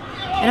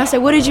 And I said,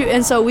 what did you,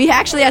 and so we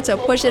actually had to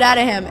push it out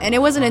of him. And it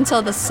wasn't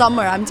until the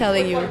summer, I'm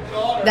telling you,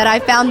 that I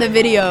found the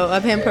video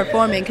of him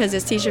performing because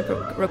his teacher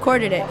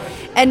recorded it.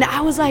 And I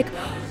was like,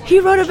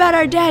 he wrote about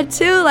our dad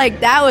too.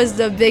 Like, that was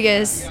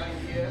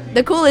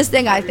the coolest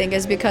thing, I think,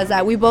 is because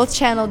that we both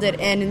channeled it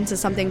into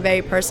something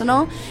very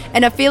personal.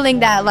 And a feeling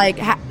that, like,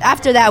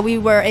 after that, we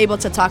were able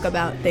to talk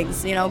about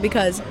things,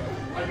 because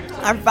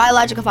our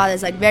biological father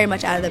is, like, very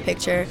much out of the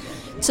picture.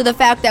 So the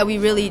fact that we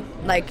really,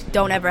 like,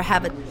 don't ever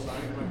have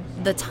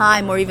the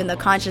time or even the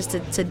conscience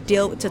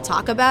to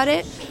talk about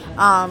it,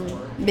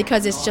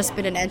 because it's just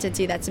been an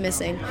entity that's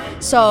missing.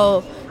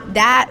 So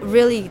that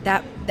really,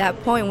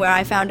 that point where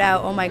I found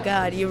out, oh my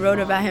God, you wrote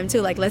about him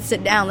too, like, let's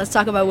sit down, let's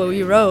talk about what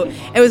we wrote.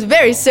 It was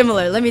very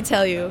similar, let me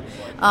tell you.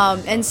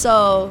 And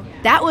so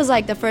that was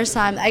like the first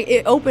time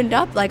it opened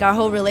up like our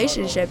whole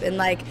relationship, and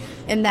like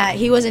in that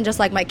he wasn't just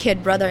like my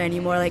kid brother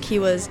anymore, like he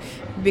was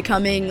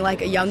becoming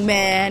like a young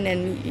man,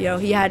 and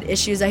he had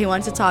issues that he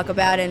wanted to talk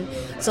about. And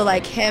so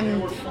like him,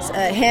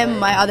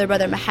 my other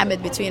brother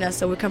Mohamed, between us,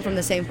 so we come from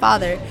the same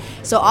father,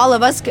 so all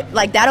of us,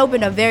 like, that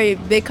opened a very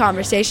big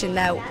conversation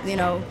that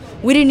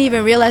we didn't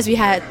even realize we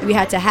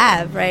had to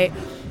have, right?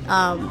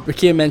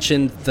 Rakiya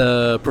mentioned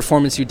the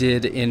performance you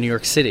did in New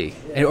York City,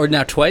 or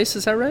now twice,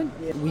 is that right?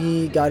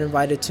 We got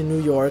invited to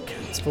New York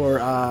for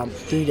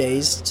 3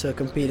 days to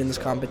compete in this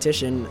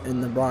competition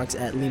in the Bronx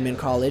at Lehman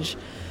College.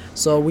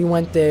 So we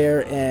went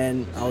there,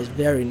 and I was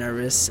very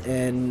nervous.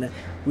 And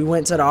we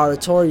went to the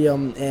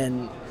auditorium,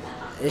 and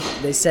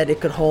they said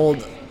it could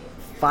hold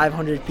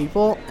 500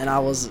 people, and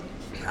I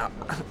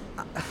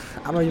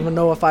don't even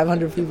know what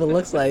 500 people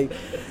looks like.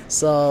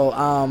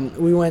 So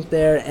we went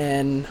there,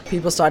 and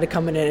people started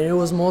coming in, and it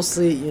was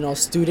mostly,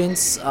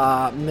 students,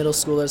 middle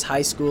schoolers,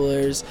 high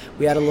schoolers.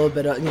 We had a little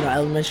bit of,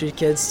 elementary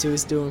kids too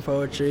doing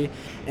poetry,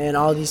 and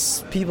all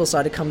these people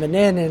started coming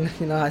in,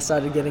 and, I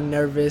started getting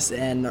nervous,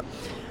 and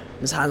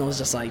Ms. Hanna was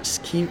just like,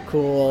 just keep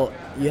cool.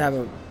 You have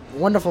a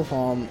wonderful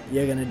poem.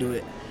 You're going to do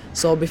it.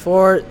 So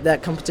before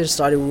that competition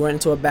started, we went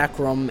into a back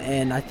room,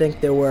 and I think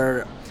there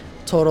were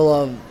a total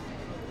of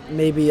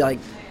maybe like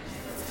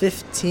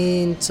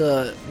 15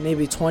 to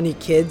maybe 20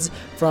 kids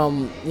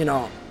from,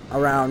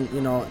 around,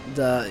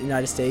 the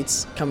United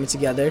States coming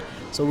together.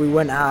 So we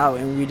went out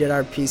and we did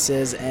our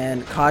pieces,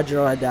 and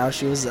Kadra Adao,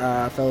 she was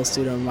a fellow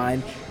student of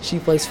mine. She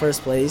placed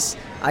first place.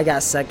 I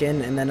got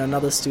second, and then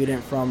another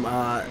student from,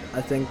 I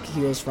think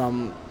he was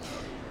from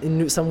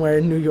somewhere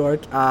in New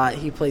York,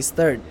 he placed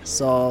third.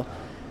 So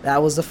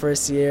that was the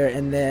first year,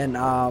 and then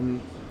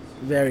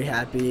very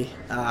happy.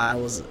 I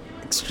was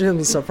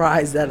extremely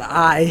surprised that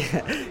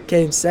I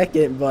came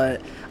second,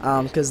 but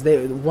because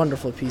they were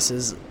wonderful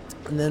pieces.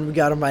 And then we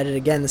got invited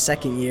again the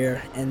second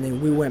year, and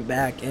then we went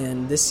back.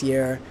 And this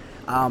year,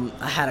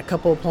 I had a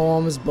couple of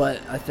poems,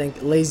 but I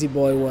think Lazy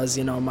Boy was,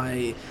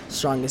 my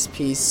strongest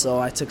piece. So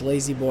I took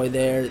Lazy Boy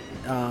there.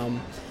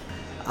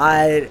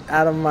 I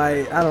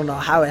don't know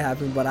how it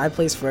happened, but I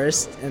placed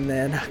first, and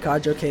then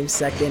Kadra came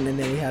second, and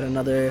then we had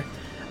another,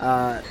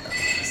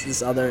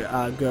 this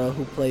other girl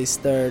who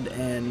placed third,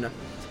 and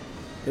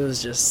it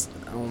was just,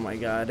 oh my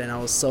God, and I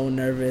was so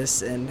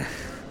nervous,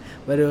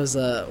 but it was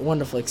a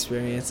wonderful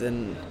experience,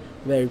 and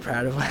very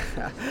proud of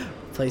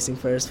placing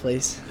first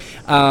place.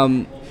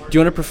 Do you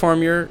want to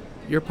perform your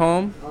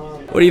poem?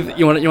 What do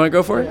you want to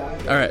go for it?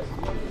 All right.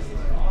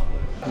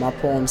 My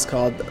poem's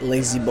called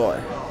Lazy Boy.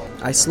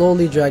 I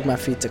slowly drag my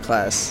feet to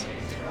class.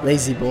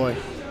 Lazy boy,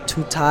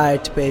 too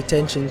tired to pay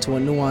attention to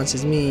what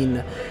nuances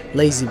mean.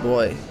 Lazy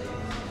boy,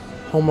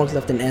 homework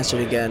left unanswered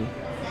again.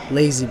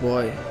 Lazy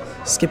boy,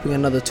 skipping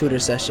another tutor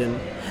session.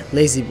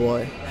 Lazy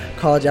boy,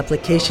 college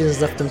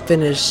applications left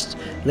unfinished.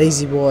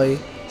 Lazy boy,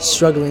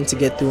 struggling to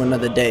get through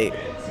another day.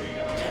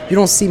 You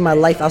don't see my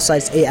life outside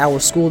its 8-hour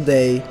school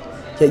day,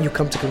 yet you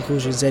come to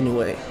conclusions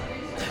anyway.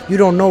 You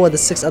don't know of the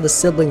 6 other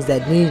siblings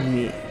that need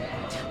me.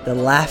 The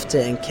laughter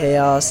and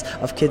chaos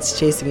of kids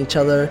chasing each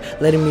other,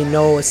 letting me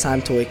know it's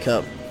time to wake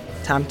up,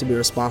 time to be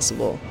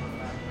responsible.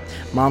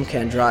 Mom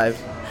can't drive.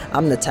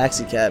 I'm the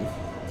taxi cab.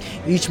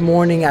 Each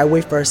morning I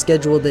wait for her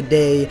schedule of the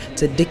day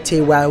to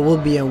dictate where I will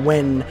be and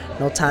when.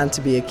 No time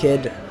to be a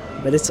kid,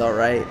 but it's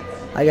alright.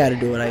 I gotta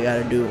do what I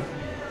gotta do.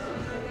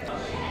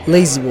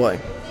 Lazy boy,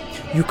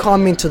 you call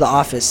me into the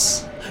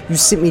office. You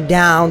sit me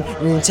down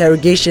in an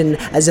interrogation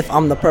as if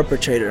I'm the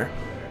perpetrator.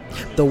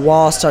 The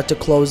walls start to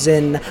close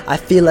in. I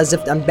feel as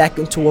if I'm back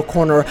into a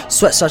corner.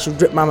 Sweat starts to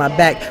drip on my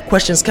back.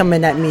 Questions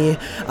coming at me.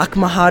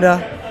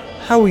 Ahmed,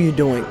 how are you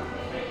doing?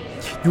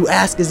 You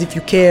ask as if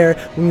you care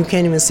when you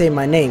can't even say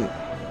my name.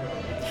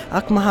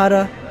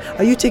 Ahmed,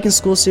 are you taking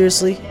school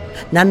seriously?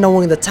 Not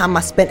knowing the time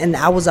I spent and the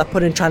hours I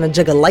put in trying to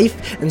juggle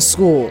life and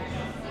school.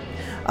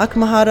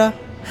 Ahmed,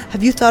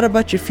 have you thought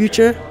about your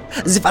future?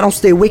 As if I don't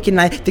stay awake at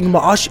night thinking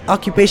about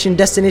occupation,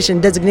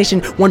 destination,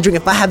 designation, wondering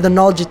if I have the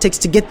knowledge it takes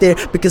to get there.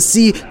 Because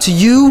see, to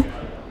you,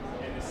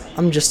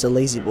 I'm just a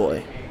lazy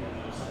boy.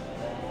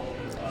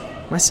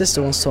 My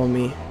sister once told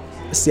me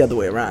it's the other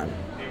way around.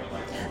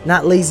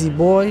 Not lazy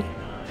boy,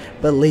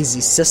 but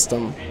lazy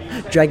system.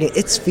 Dragging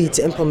its feet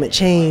to implement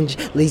change.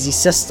 Lazy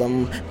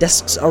system.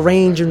 Desks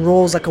arranged in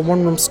rows like a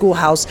one-room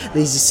schoolhouse.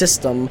 Lazy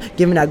system.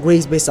 Giving out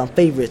grades based on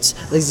favorites.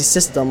 Lazy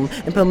system.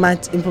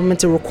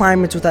 Implementing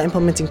requirements without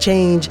implementing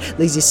change.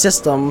 Lazy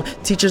system.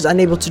 Teachers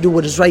unable to do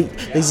what is right.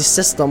 Lazy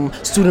system.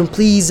 Student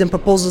pleas and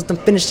proposals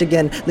unfinished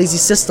again. Lazy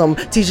system.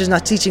 Teachers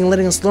not teaching,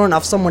 letting us learn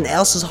off someone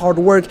else's hard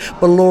work.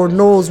 But Lord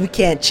knows we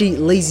can't cheat.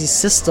 Lazy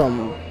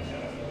system.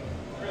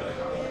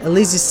 A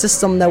lazy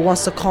system that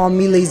wants to call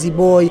me lazy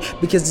boy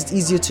because it's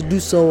easier to do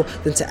so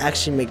than to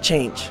actually make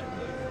change.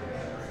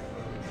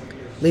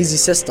 Lazy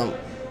system,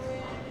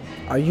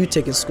 are you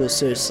taking school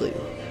seriously?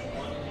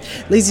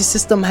 Lazy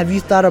system, have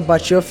you thought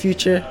about your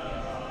future?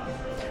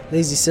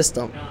 Lazy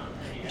system,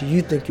 do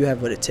you think you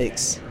have what it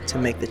takes to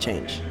make the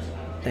change?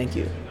 Thank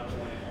you.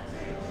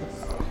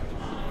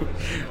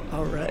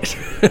 All right.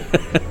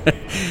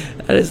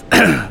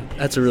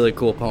 That's a really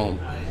cool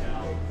poem.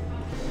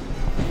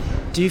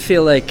 Do you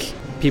feel like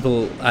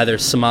people, either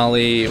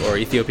Somali or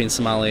Ethiopian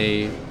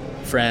Somali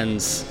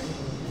friends,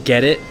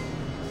 get it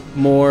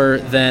more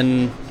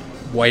than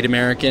white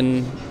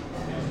American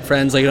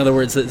friends? Like, in other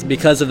words, it's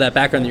because of that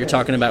background that you're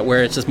talking about,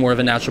 where it's just more of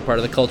a natural part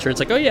of the culture. It's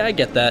like, oh yeah, I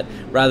get that,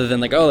 rather than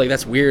like, oh, like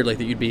that's weird, like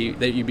that you'd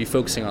be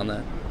focusing on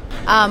that.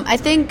 I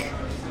think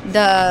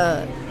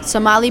the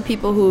Somali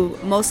people who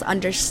most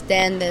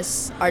understand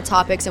our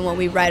topics and what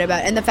we write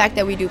about, and the fact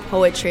that we do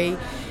poetry,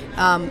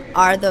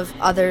 are the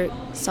other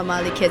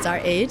Somali kids our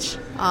age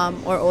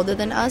or older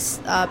than us,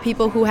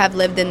 people who have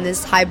lived in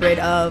this hybrid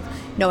of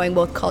knowing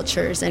both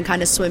cultures and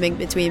kind of swimming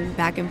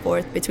back and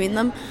forth between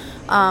them.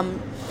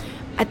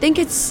 I think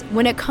it's,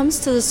 when it comes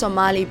to the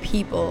Somali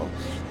people,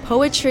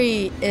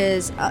 poetry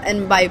is,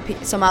 and by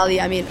Somali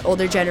I mean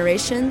older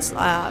generations,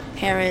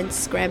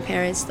 parents,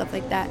 grandparents, stuff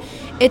like that.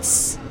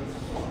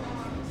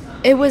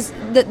 It was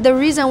the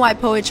reason why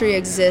poetry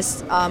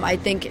exists, I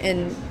think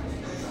in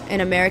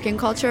American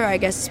culture, I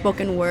guess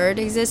spoken word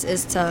exists,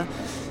 is to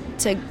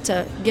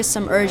get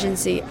some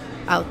urgency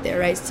out there,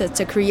 right?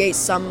 To create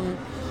some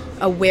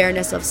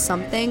awareness of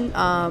something.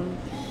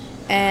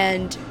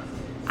 And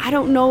I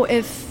don't know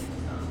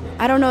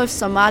if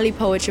Somali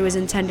poetry was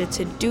intended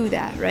to do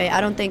that, right?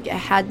 I don't think it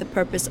had the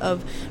purpose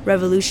of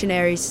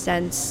revolutionary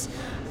sense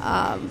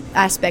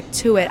aspect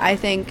to it. I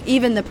think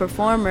even the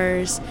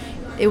performers,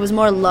 it was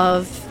more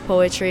love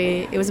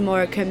poetry. It was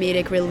more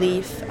comedic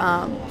relief,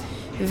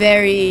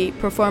 very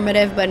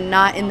performative, but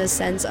not in the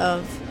sense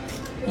of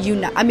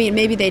I mean,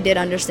 maybe they did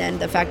understand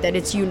the fact that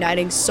it's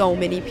uniting so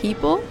many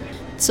people.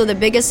 So the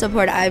biggest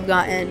support I've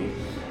gotten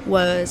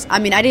was, I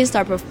mean, I didn't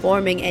start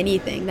performing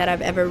anything that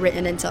I've ever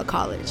written until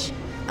college.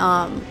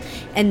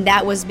 And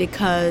that was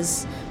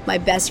because my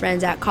best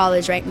friends at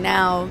college right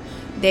now,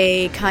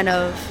 they kind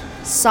of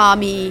saw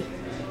me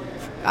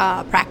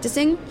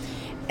practicing,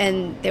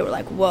 and they were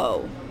like,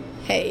 whoa,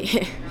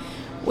 hey,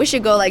 we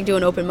should go like do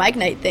an open mic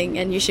night thing,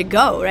 and you should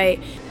go, right?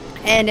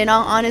 And in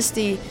all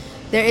honesty,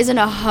 there isn't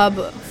a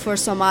hub for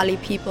Somali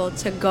people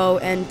to go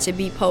and to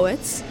be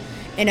poets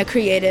in a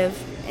creative,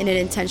 in an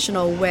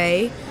intentional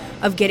way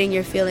of getting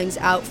your feelings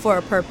out for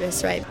a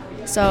purpose, right?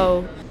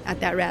 So at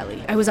that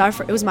rally, it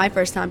was my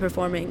first time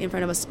performing in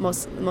front of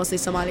a mostly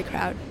Somali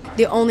crowd.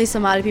 The only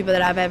Somali people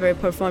that I've ever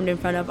performed in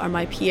front of are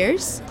my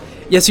peers.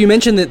 Yeah, so you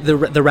mentioned that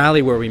the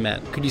rally where we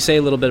met. Could you say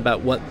a little bit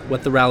about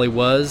what the rally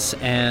was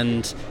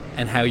and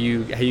how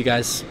you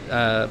guys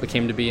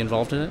became to be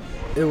involved in it?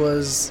 It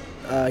was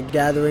a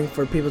gathering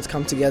for people to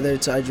come together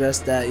to address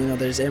that,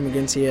 there's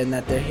immigrants here and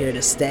that they're here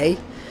to stay.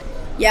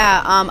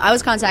 Yeah, I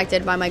was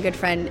contacted by my good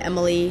friend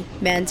Emily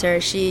Manter.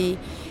 She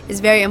is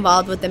very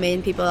involved with the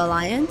Maine People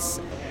Alliance.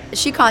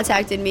 She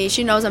contacted me.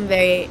 She knows I'm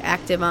very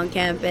active on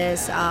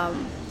campus,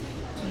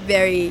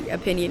 very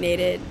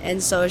opinionated,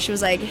 and so she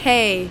was like,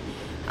 hey,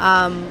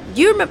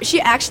 do you remember,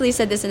 she actually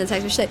said this in a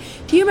text, she said,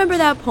 do you remember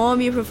that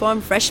poem you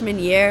performed freshman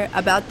year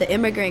about the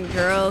immigrant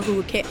girl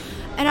who came?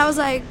 And I was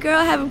like, girl,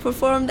 I haven't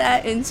performed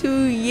that in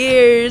 2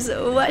 years.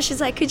 What?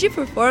 She's like, could you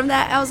perform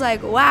that? I was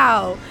like,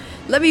 wow,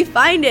 let me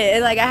find it.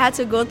 And like, I had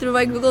to go through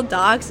my Google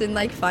Docs and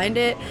like find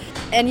it.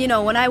 And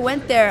when I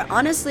went there,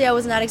 honestly, I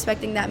was not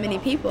expecting that many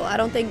people. I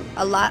think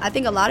a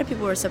lot of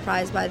people were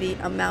surprised by the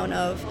amount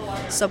of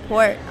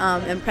support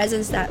and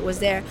presence that was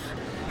there.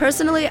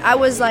 Personally, I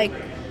was like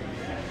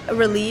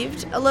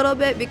relieved a little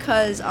bit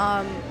because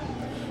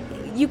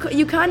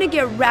you kind of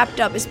get wrapped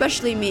up,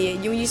 especially me.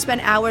 You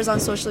spend hours on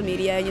social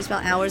media, you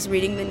spend hours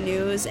reading the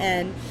news,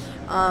 and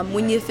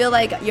when you feel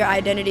like your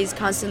identity is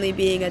constantly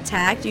being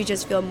attacked, you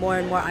just feel more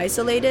and more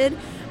isolated,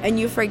 and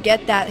you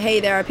forget that, hey,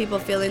 there are people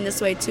feeling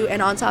this way too,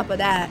 and on top of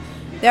that,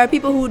 there are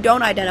people who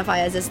don't identify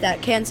as this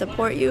that can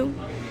support you.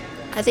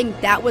 I think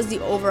that was the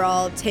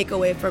overall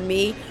takeaway for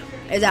me,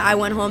 is that I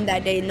went home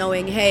that day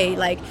knowing, hey,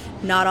 like,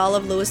 not all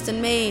of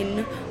Lewiston,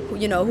 Maine,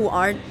 who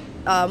aren't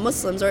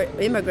Muslims or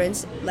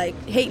immigrants, like,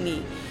 hate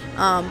me.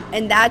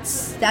 And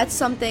that's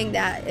something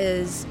that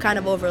is kind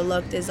of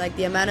overlooked, is like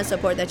the amount of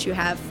support that you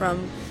have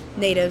from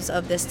natives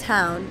of this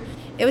town.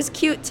 It was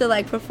cute to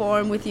like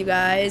perform with you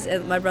guys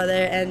and my brother,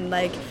 and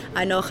like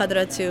I know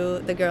Khadra too,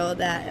 the girl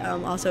that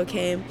also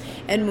came,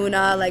 and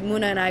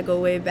Muna and I go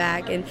way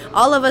back, and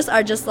all of us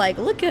are just like,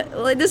 look at,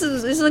 like, this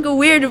is like a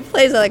weird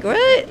place. Like,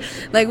 what?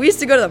 Like, we used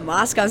to go to the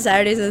mosque on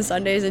Saturdays and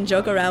Sundays and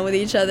joke around with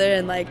each other,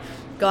 and like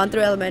gone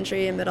through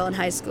elementary and middle and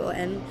high school,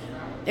 and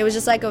it was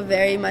just like a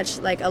very much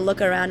like a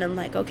look around and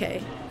like,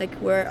 okay, like,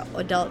 we're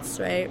adults,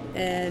 right?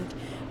 And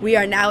we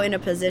are now in a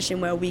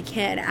position where we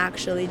can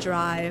actually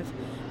drive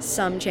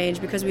some change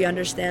because we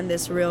understand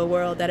this real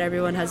world that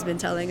everyone has been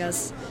telling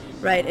us,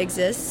 right,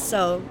 exists.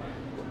 So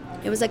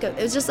it was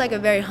just like a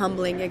very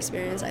humbling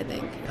experience, I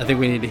think. I think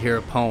we need to hear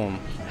a poem.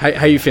 How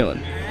are you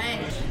feeling?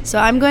 So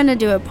I'm going to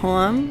do a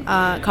poem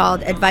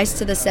called Advice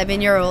to the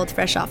 7-Year-Old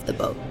Fresh Off the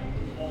Boat.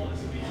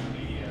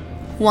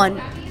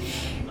 1.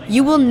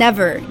 You will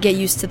never get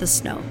used to the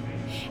snow.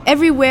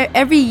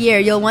 Every year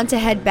you'll want to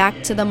head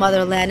back to the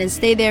motherland and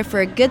stay there for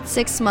a good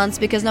 6 months,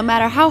 because no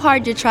matter how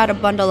hard you try to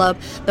bundle up,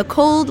 the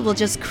cold will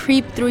just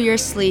creep through your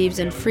sleeves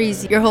and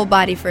freeze your whole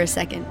body for a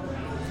second.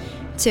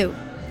 2.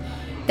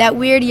 That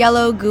weird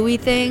yellow gooey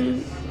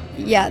thing,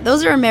 yeah,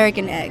 those are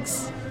American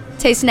eggs.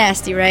 Tastes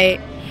nasty, right?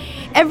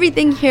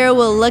 Everything here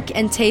will look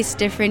and taste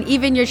different,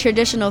 even your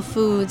traditional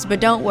foods,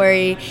 but don't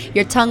worry,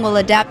 your tongue will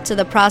adapt to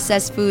the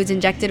processed foods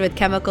injected with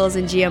chemicals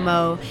and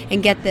GMO.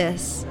 And get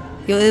this,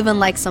 you'll even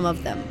like some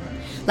of them.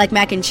 Like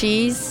mac and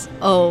cheese?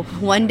 Oh,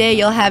 one day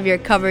you'll have your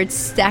cupboard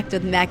stacked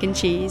with mac and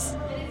cheese.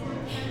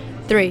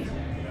 3.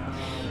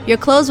 Your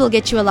clothes will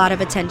get you a lot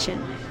of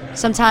attention.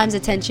 Sometimes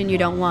attention you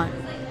don't want.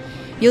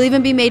 You'll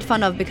even be made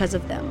fun of because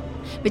of them.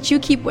 But you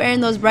keep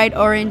wearing those bright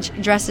orange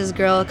dresses,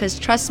 girl, because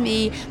trust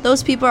me,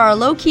 those people are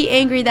low-key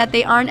angry that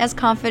they aren't as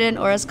confident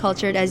or as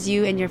cultured as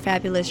you in your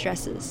fabulous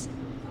dresses.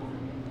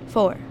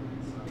 4.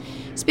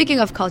 Speaking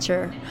of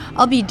culture,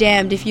 I'll be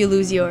damned if you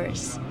lose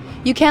yours.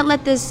 You can't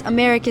let this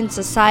American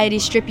society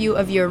strip you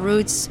of your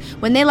roots.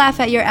 When they laugh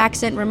at your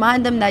accent,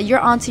 remind them that you're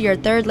onto your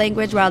third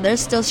language while they're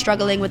still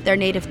struggling with their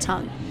native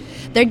tongue.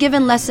 They're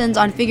given lessons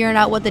on figuring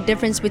out what the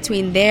difference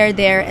between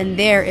there, and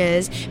there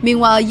is.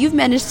 Meanwhile, you've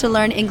managed to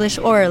learn English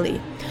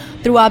orally.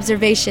 Through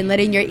observation,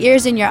 letting your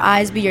ears and your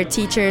eyes be your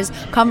teachers,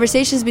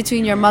 conversations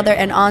between your mother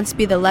and aunts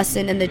be the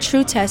lesson, and the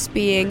true test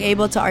being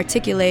able to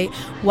articulate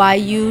why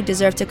you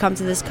deserve to come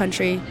to this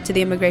country to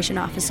the immigration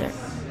officer.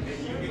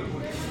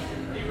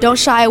 Don't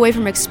shy away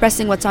from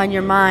expressing what's on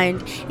your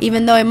mind.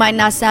 Even though it might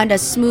not sound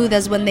as smooth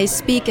as when they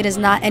speak, it is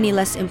not any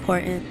less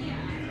important.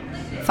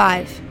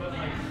 5.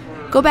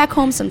 Go back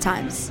home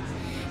sometimes.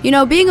 You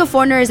know, being a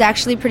foreigner is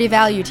actually pretty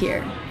valued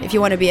here, if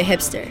you want to be a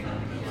hipster.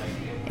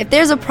 If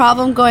there's a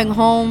problem going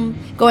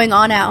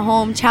on at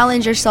home,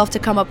 challenge yourself to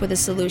come up with a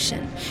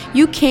solution.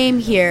 You came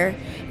here,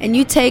 and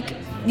you take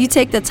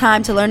the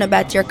time to learn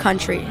about your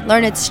country,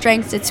 learn its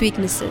strengths, its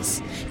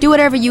weaknesses. Do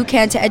whatever you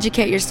can to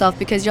educate yourself,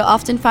 because you'll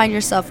often find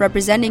yourself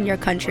representing your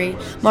country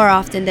more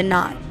often than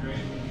not.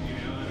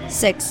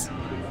 6.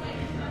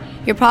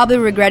 You're probably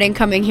regretting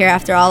coming here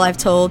after all I've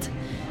told,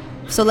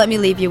 so let me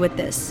leave you with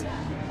this.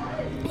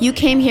 You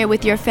came here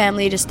with your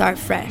family to start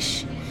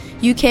fresh.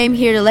 You came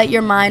here to let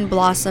your mind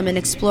blossom and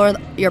explore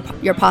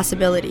your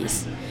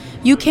possibilities.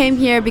 You came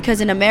here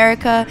because in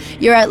America,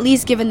 you're at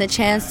least given the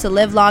chance to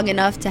live long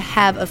enough to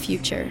have a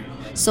future.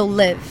 So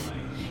live.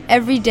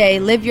 Every day,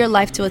 live your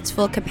life to its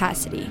full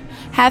capacity.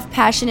 Have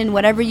passion in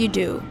whatever you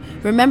do.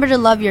 Remember to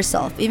love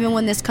yourself, even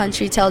when this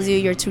country tells you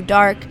you're too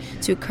dark,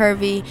 too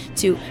curvy,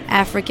 too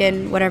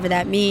African, whatever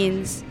that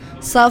means.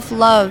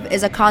 Self-love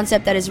is a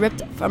concept that is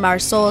ripped from our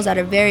souls at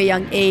a very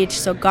young age,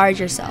 so guard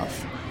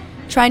yourself.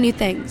 Try new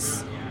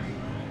things.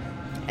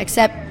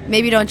 Except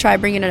maybe don't try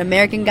bringing an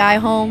American guy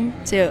home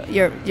to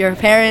your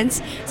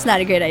parents. It's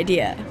not a great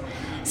idea.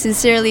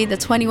 Sincerely, the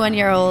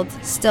 21-year-old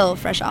still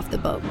fresh off the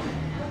boat.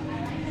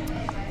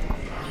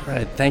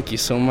 Right, thank you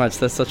so much.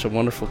 That's such a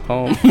wonderful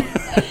poem.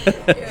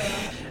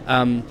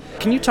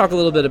 Can you talk a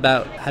little bit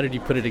about, how did you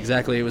put it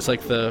exactly? It was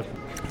like the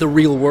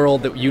real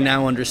world that you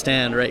now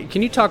understand, right?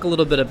 Can you talk a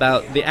little bit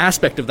about the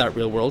aspect of that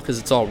real world, because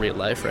it's all real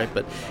life, right?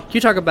 But can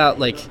you talk about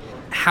like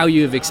how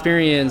you have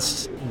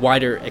experienced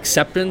wider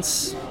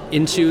acceptance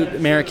into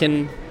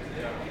American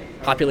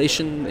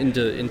population,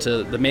 into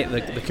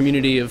the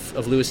community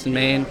of Lewiston,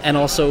 Maine, and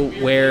also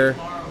where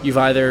you've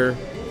either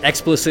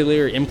explicitly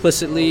or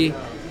implicitly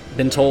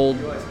been told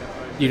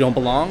you don't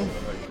belong?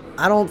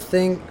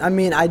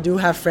 I do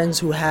have friends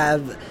who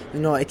have,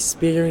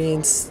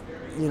 experienced,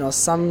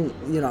 some,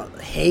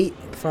 hate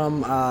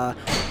from,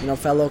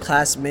 fellow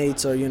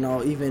classmates or,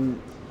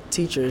 even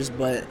teachers.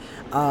 But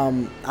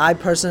I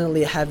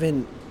personally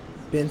haven't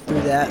been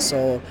through that.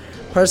 So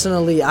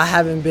personally, I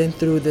haven't been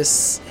through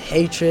this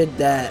hatred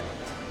that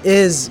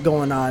is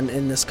going on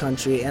in this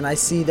country. And I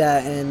see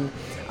that, and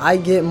I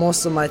get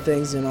most of my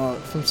things,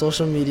 from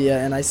social media,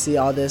 and I see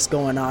all this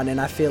going on, and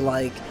I feel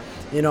like,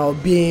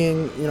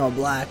 being,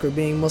 black or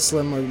being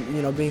Muslim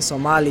or, being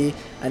Somali,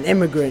 an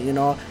immigrant,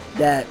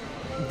 that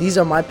these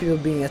are my people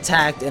being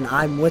attacked and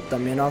I'm with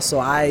them, So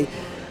I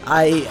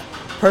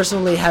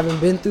personally haven't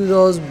been through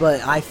those,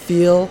 but I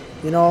feel,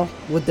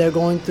 what they're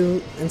going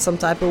through in some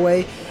type of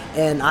way.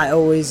 And I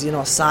always,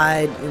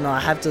 side, I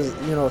have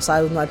to,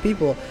 side with my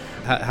people.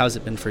 How's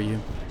it been for you?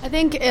 I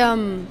think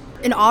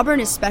in Auburn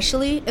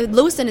especially,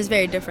 Lewiston is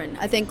very different.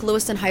 I think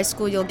Lewiston High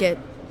School, you'll get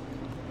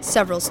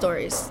several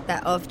stories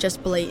of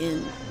just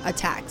blatant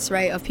attacks,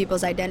 right, of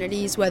people's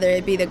identities, whether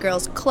it be the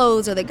girl's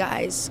clothes or the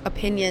guy's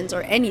opinions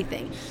or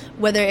anything,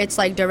 whether it's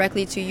like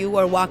directly to you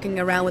or walking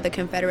around with a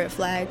Confederate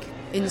flag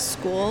in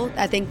school.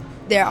 I think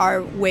there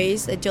are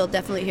ways that you'll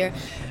definitely hear.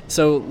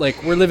 So,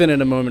 like, we're living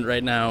in a moment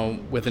right now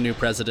with a new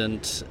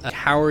president.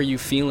 How are you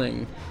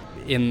feeling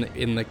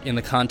in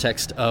the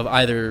context of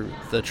either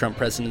the Trump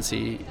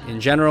presidency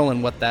in general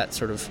and what that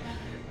sort of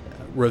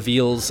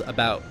reveals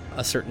about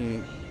a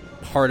certain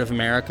part of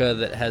America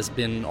that has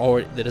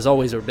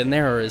always been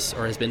there or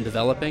has been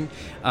developing,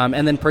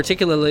 and then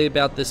particularly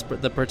about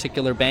the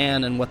particular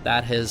ban and what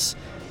that's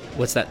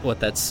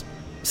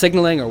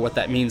signaling or what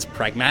that means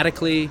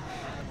pragmatically?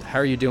 How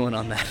are you doing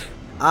on that?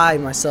 I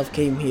myself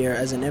came here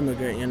as an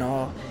immigrant,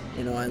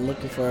 and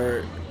looking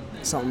for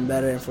something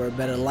better and for a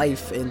better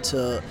life, and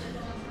to,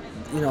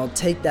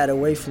 take that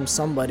away from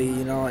somebody,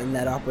 and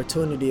that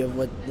opportunity of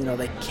what,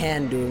 they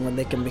can do and what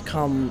they can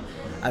become,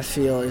 I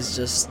feel is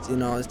just,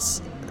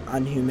 it's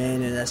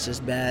unhumane, and that's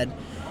just bad.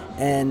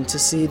 And to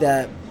see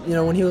that,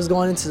 when he was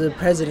going into the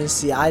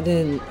presidency, I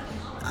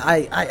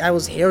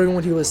was hearing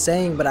what he was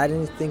saying, but I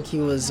didn't think he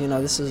was, he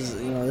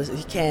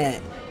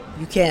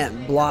you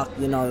can't block,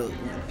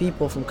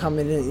 people from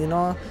coming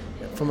in,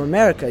 from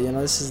America.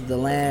 This is the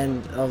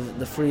land of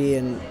the free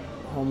and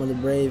home of the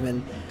brave,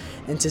 and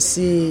to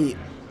see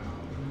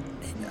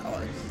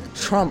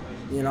Trump,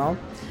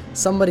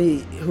 somebody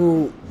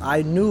who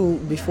I knew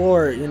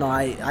before,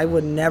 I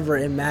would never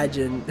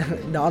imagine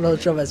Donald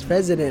Trump as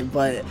president,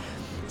 but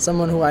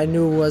someone who I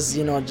knew was,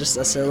 just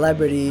a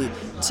celebrity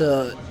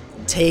to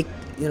take,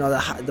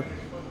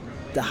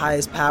 the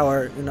highest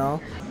power,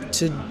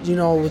 to,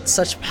 with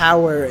such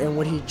power, and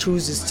what he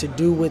chooses to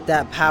do with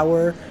that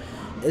power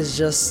is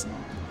just,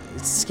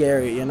 it's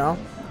scary,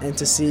 and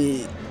to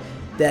see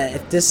that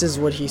if this is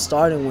what he's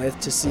starting with,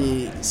 to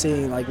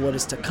seeing like what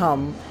is to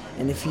come,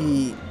 and if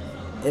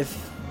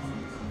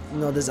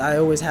I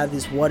always have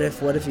this what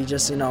if he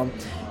just,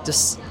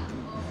 just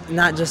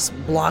not just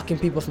blocking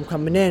people from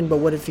coming in, but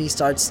what if he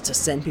starts to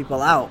send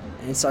people out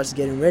and starts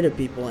getting rid of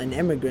people and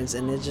immigrants,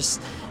 and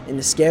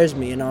it scares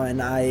me, and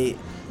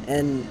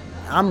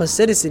I'm a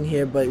citizen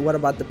here, but what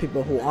about the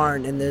people who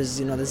aren't? And there's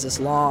this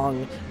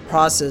long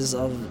process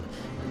of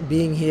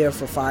being here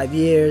for 5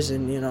 years,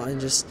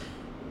 and just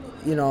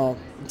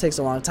it takes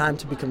a long time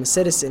to become a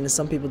citizen, and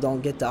some people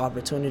don't get the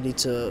opportunity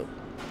to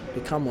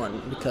become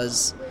one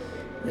because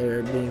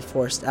they're being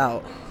forced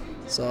out.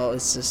 So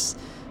it's just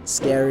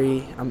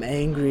scary. I'm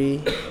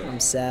angry. I'm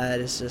sad.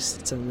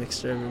 It's a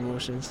mixture of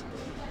emotions.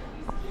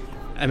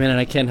 I mean, and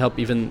I can't help,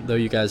 even though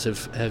you guys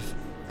have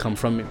come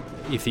from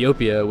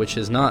Ethiopia, which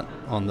is not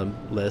on the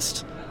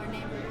list.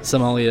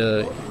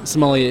 Somalia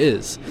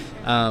is.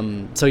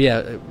 So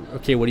yeah,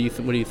 okay. What are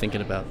you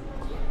thinking about?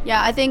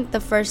 Yeah, I think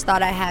the first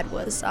thought I had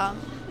was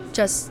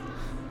just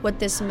what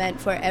this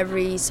meant for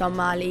every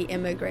Somali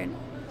immigrant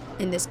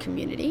in this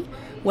community,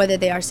 whether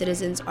they are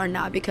citizens or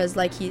not. Because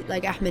like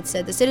Ahmed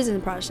said, the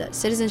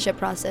citizenship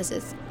process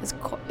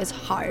is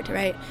hard,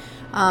 right?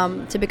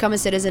 To become a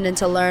citizen and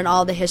to learn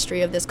all the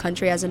history of this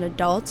country as an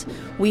adult,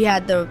 we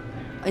had the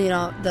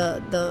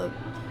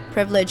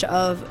privilege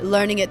of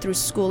learning it through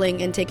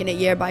schooling and taking it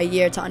year by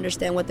year to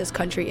understand what this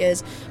country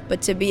is.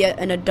 But to be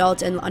an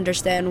adult and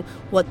understand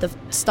what the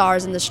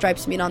stars and the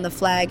stripes mean on the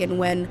flag, and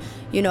when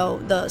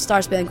the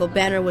Star Spangled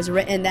Banner was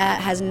written,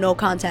 that has no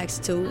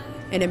context to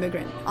an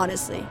immigrant,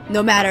 honestly,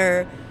 no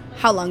matter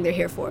how long they're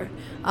here for.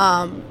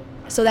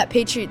 So that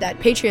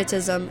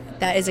patriotism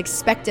that is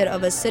expected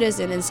of a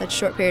citizen in such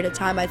short period of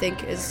time, I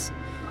think, is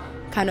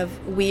kind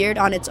of weird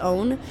on its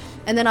own.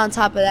 And then on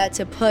top of that,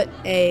 to put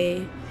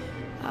a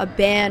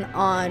ban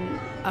on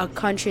a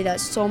country that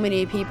so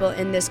many people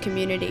in this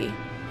community.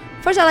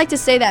 First, I like to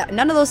say that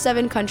none of those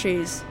 7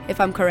 countries,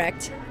 if I'm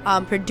correct,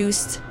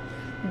 produced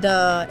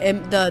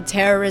the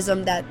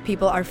terrorism that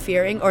people are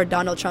fearing or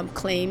Donald Trump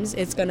claims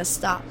it's going to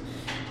stop.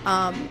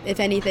 If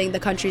anything, the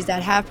countries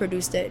that have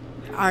produced it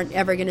aren't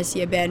ever going to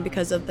see a ban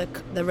because of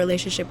the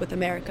relationship with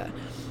America.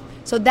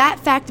 So that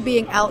fact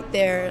being out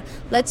there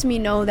lets me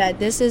know that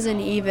this isn't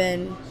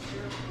even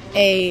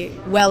a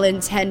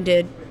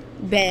well-intended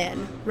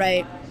ban,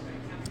 right?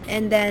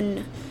 And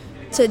then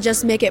to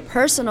just make it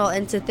personal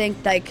and to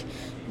think like,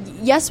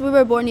 yes, we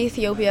were born in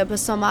Ethiopia, but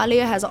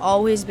Somalia has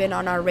always been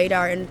on our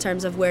radar in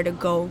terms of where to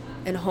go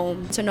and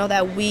home. To know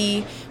that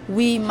we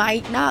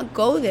might not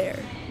go there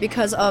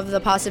because of the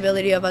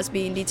possibility of us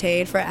being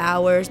detained for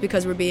hours,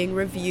 because we're being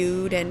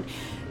reviewed, and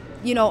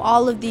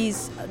all of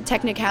these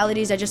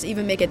technicalities that just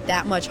even make it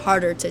that much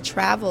harder to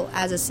travel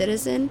as a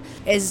citizen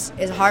is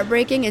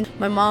heartbreaking. And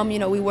my mom,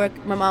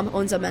 my mom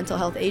owns a mental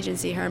health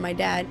agency, her and my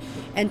dad,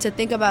 and to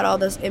think about all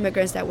those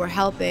immigrants that we're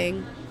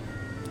helping,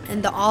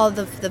 and all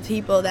the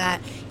people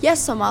that,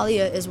 yes,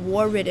 Somalia is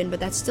war-ridden, but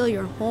that's still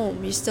your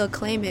home. You still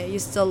claim it. You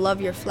still love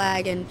your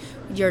flag and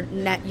your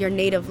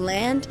native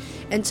land.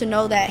 And to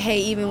know that, hey,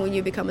 even when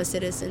you become a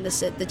citizen,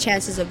 the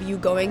chances of you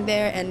going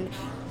there and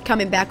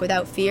coming back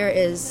without fear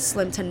is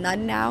slim to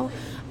none now.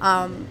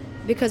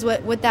 Because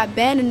what that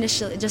ban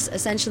initially just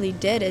essentially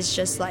did is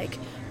just like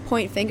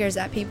point fingers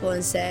at people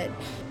and said,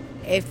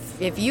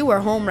 if you were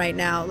home right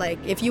now, like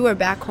if you were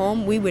back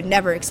home, we would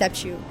never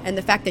accept you, and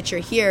the fact that you're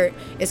here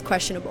is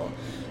questionable.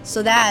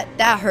 So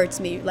that hurts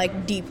me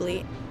like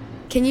deeply.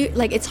 Can you,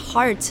 like, it's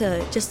hard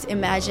to just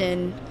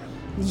imagine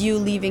you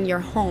leaving your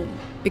home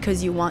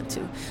because you want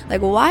to.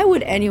 Like, why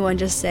would anyone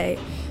just say,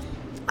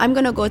 I'm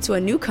gonna go to a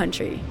new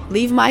country,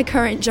 leave my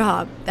current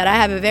job that I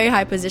have a very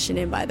high position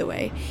in, by the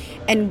way,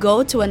 and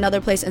go to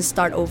another place and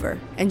start over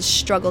and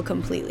struggle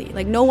completely?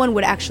 Like, no one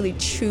would actually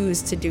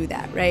choose to do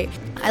that, right?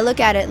 I look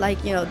at it like,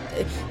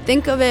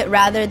 think of it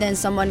rather than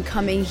someone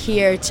coming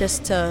here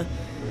just to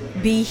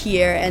be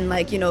here and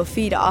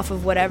feed off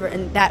of whatever,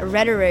 and that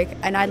rhetoric.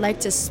 And I'd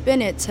like to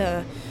spin it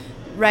to,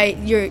 right,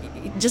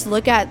 just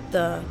look at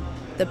the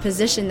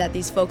position that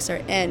these folks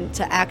are in,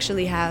 to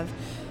actually have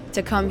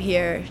to come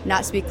here,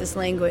 not speak this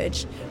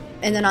language,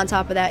 and then on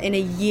top of that, in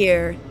a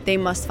year, they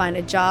must find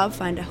a job,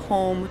 find a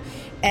home,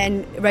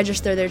 and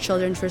register their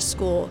children for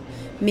school.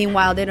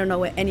 Meanwhile, they don't know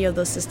what any of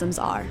those systems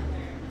are.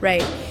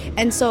 right?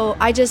 And so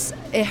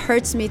it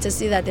hurts me to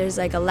see that there's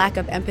like a lack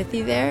of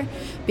empathy there,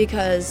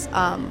 because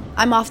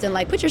I'm often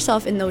like, put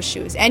yourself in those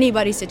shoes.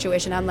 Anybody's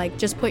situation, I'm like,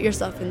 just put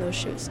yourself in those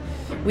shoes.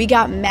 We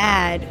got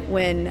mad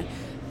when,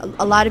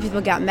 a lot of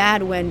people got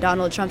mad when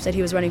Donald Trump said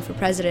he was running for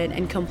president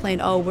and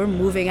complained, oh, we're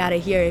moving out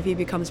of here if he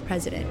becomes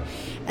president.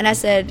 And I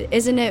said,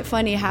 isn't it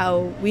funny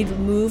how we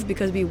move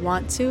because we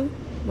want to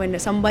when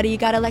somebody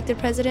got elected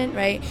president,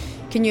 right?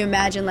 Can you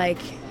imagine like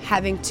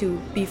having to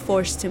be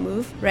forced to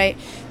move, right?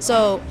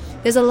 So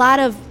there's a lot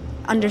of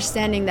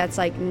understanding that's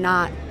like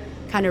not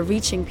kind of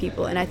reaching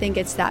people, and I think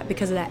it's that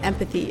because of that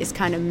empathy is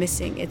kind of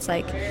missing. It's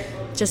like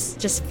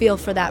just feel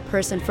for that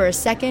person for a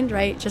second,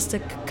 right? Just to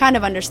kind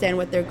of understand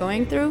what they're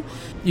going through.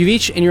 You've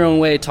each, in your own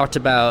way, talked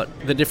about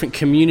the different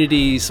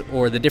communities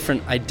or the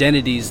different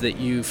identities that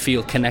you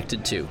feel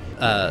connected to.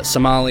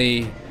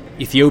 Somali,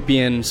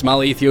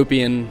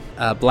 Ethiopian,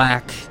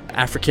 Black,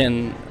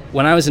 African.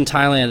 When I was in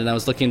Thailand and I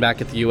was looking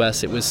back at the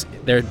U.S.,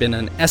 there had been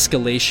an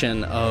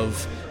escalation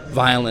of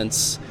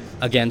violence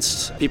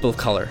against people of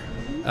color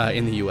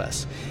in the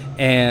U.S.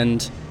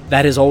 And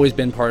that has always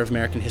been part of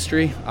American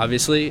history,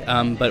 obviously,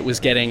 but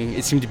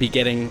it seemed to be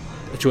getting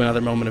to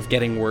another moment of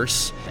getting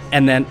worse.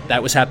 And then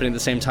that was happening at the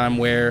same time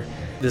where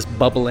this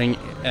bubbling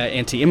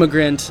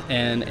anti-immigrant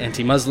and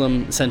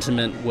anti-Muslim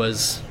sentiment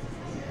was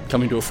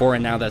coming to a fore,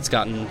 and now that's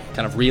gotten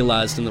kind of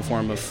realized in the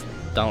form of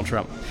Donald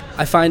Trump.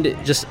 I find it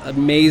just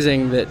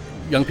amazing that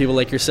young people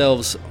like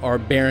yourselves are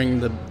bearing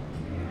the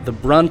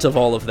brunt of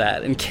all of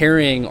that and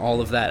carrying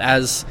all of that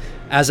as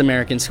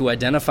Americans who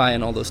identify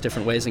in all those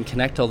different ways and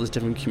connect to all those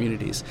different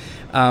communities.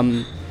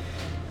 How,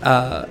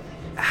 I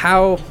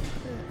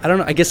don't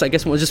know, I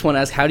guess we'll just want to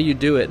ask, how do you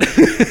do it?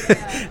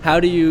 How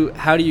do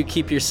you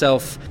keep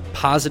yourself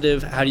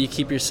positive? How do you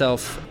keep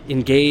yourself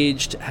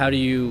engaged? How do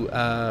you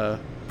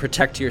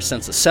protect your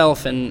sense of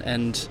self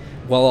and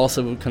while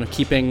also kind of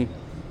keeping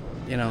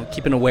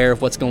aware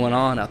of what's going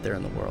on out there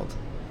in the world?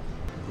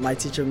 My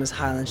teacher, Miss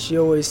Highland, she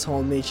always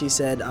told me, she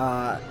said,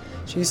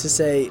 she used to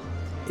say,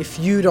 if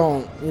you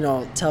don't,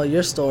 tell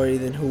your story,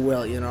 then who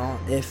will,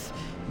 If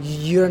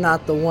you're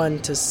not the one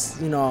to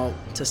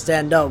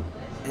stand up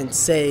and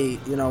say,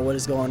 what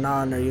is going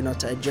on, or,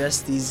 to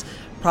address these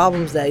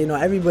problems that,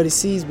 everybody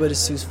sees but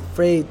is too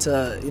afraid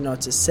to,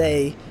 to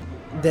say,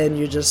 then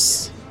you're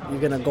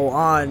going to go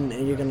on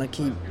and you're going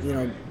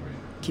to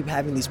keep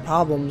having these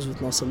problems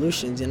with no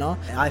solutions,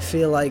 I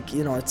feel like,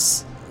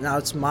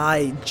 it's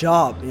my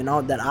job,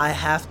 that I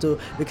have to,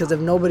 because if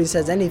nobody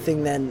says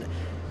anything,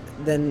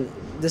 then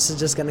this is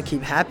just going to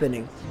keep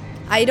happening.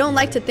 I don't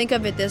like to think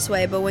of it this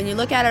way, but when you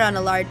look at it on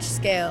a large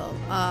scale,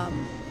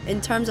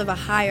 in terms of a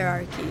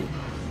hierarchy,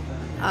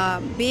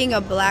 being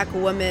a black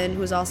woman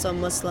who's also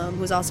Muslim,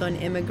 who's also an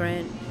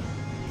immigrant,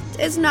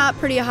 is not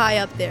pretty high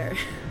up there,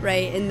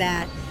 right? In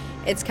that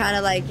it's kind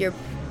of like you're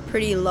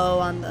pretty low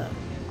on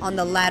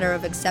the ladder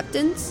of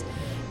acceptance.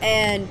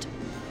 And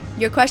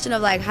your question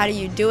of like, how do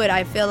you do it?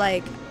 I feel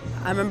like,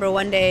 I remember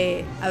one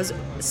day I was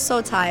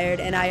so tired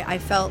and I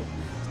felt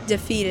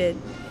defeated.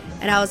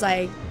 And I was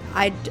like,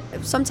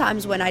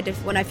 sometimes when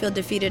I feel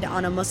defeated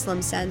on a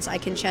Muslim sense, I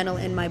can channel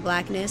in my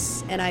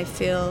blackness and I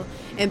feel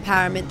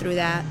empowerment through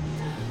that,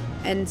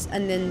 and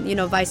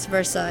then vice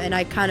versa. And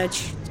I kind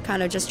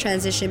of just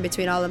transition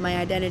between all of my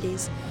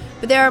identities.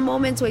 But there are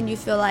moments when you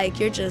feel like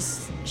you're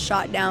just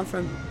shot down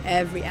from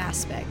every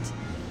aspect.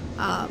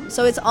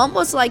 So it's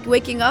almost like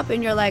waking up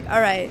and you're like,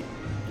 all right,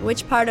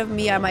 which part of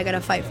me am I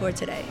gonna fight for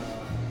today?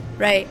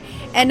 Right?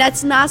 And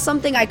that's not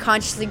something I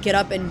consciously get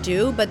up and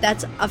do, but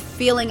that's a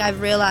feeling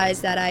I've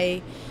realized that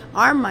I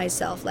arm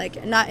myself,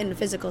 like not in a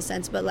physical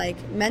sense, but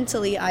like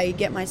mentally I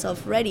get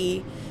myself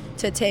ready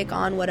to take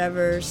on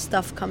whatever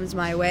stuff comes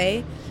my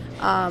way.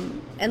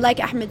 And like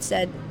Ahmed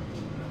said,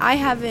 I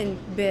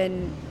haven't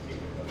been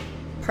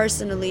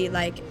personally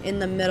like in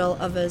the middle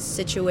of a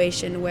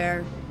situation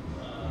where,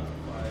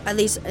 at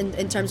least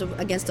in terms of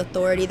against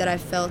authority, that I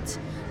felt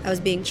I was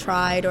being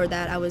tried or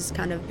that I was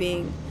kind of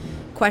being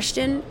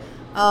questioned.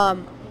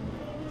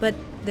 But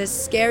the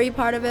scary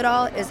part of it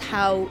all is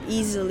how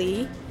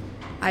easily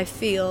I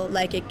feel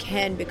like it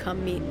can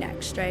become me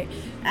next, right?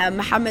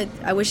 Mohamed,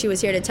 I wish he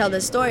was here to tell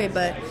this story,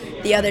 but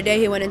the other day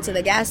he went into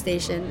the gas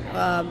station,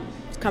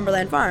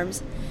 Cumberland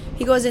Farms.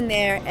 He goes in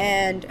there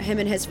and him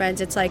and his friends,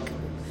 it's like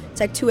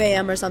 2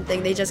 a.m. or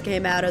something. They just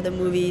came out of the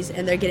movies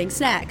and they're getting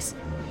snacks.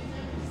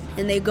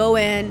 And they go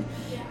in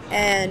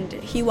and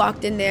he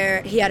walked in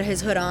there, he had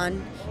his hood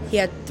on. He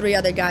had 3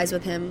 other guys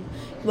with him.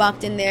 He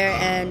walked in there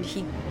and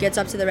he gets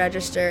up to the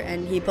register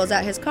and he pulls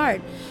out his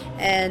card.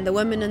 And the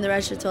woman in the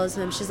register tells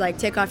him, she's like,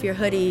 take off your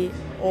hoodie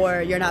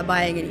or you're not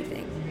buying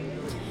anything.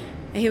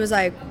 And he was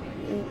like,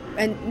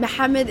 and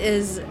Mohamed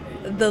is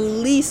the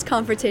least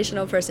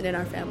confrontational person in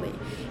our family.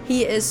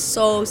 He is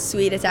so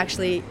sweet.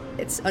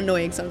 It's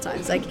annoying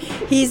sometimes. Like,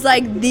 he's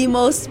like the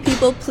most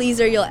people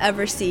pleaser you'll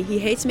ever see. He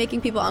hates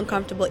making people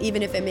uncomfortable,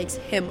 even if it makes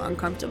him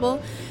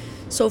uncomfortable.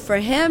 So for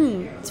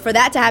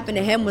that to happen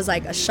to him was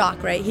like a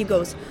shock, right? He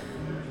goes,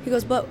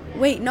 but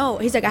wait, no.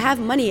 He's like, I have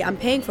money. I'm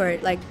paying for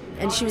it. Like,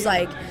 and she was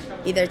like,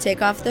 either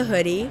take off the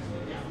hoodie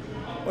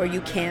or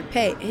you can't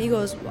pay. And he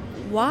goes,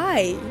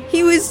 why?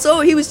 He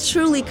was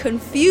truly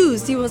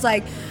confused. He was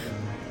like,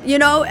 you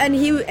know, and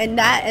in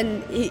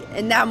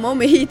that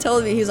moment he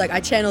told me, he was like, I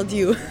channeled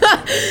you.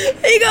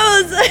 he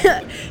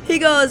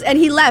goes, and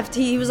he left.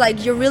 He was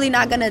like, you're really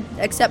not gonna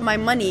accept my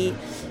money?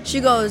 She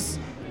goes,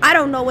 I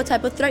don't know what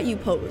type of threat you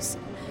pose.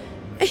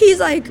 And he's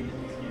like,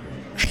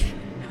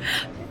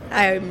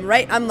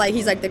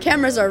 he's like, the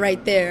cameras are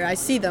right there. I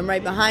see them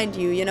right behind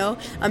you, you know,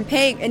 I'm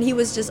paying. And he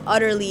was just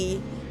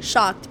utterly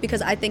shocked,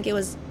 because I think it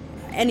was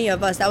any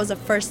of us, that was the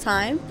first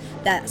time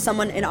that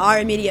someone in our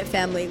immediate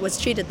family was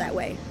treated that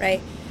way,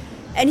 right?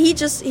 And he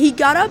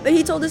got up and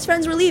he told his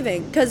friends we're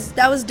leaving, because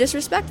that was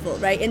disrespectful,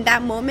 right? In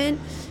that moment,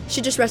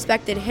 she just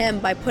respected him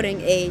by putting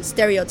a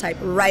stereotype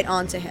right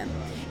onto him,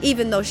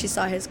 even though she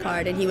saw his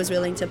card and he was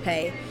willing to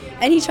pay.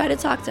 And he tried to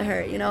talk to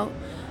her, you know?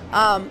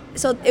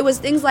 So it was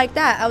things like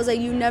that. I was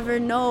like, you never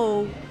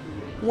know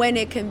when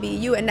it can be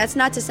you. And that's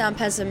not to sound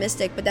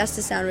pessimistic, but that's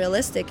to sound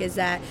realistic, is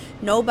that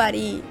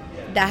nobody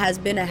that has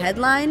been a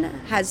headline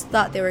has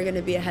thought they were going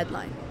to be a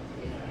headline.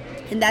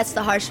 And that's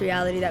the harsh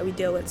reality that we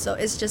deal with. So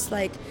it's just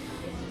like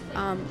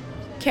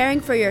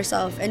caring for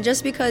yourself. And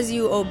just because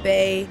you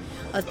obey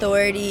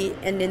authority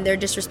and then they're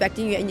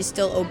disrespecting you and you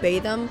still obey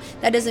them,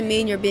 that doesn't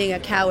mean you're being a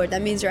coward.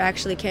 That means you're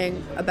actually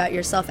caring about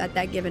yourself at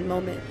that given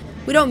moment.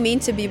 We don't mean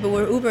to be, but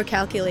we're uber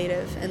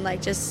calculative and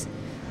like just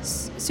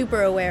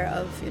super aware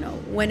of, you know,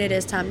 when it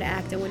is time to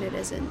act and when it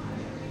isn't.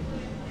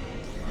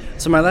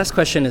 So my last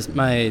question is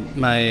my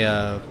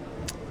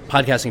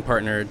podcasting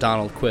partner,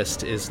 Donald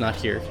Quist, is not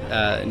here,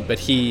 but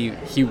he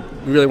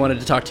really wanted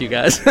to talk to you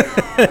guys.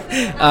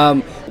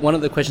 One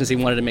of the questions he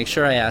wanted to make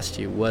sure I asked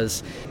you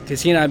was,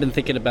 because he and I have been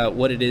thinking about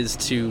what it is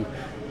to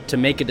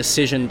make a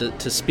decision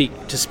to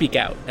speak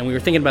out, and we were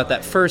thinking about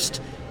that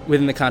first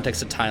within the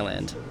context of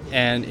Thailand,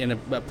 and in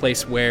a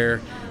place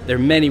where there are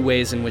many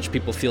ways in which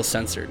people feel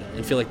censored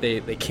and feel like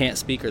they can't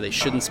speak, or they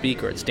shouldn't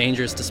speak, or it's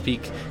dangerous to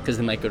speak because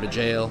they might go to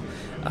jail,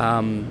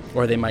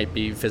 or they might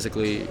be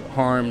physically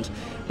harmed.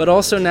 But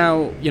also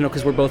now, you know,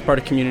 because we're both part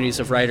of communities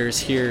of writers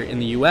here in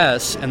the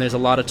U.S., and there's a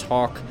lot of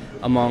talk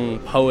among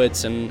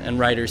poets and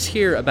writers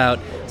here about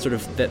sort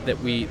of that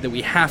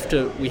we have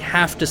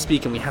to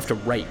speak and we have to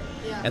write,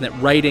 and that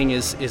writing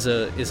is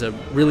a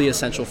really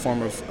essential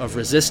form of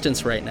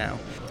resistance right now.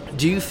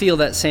 Do you feel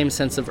that same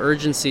sense of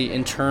urgency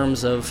in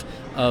terms of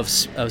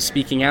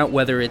speaking out,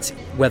 whether it's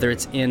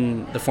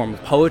in the form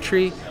of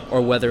poetry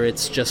or whether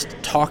it's just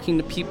talking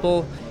to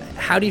people?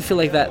 How do you feel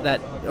like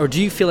that or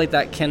do you feel like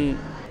that can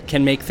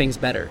make things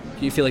better?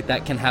 Do you feel like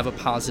that can have a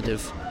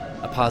positive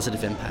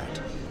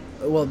impact?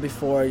 Well,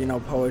 before, you know,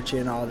 poetry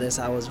and all this,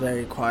 I was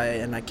very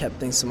quiet and I kept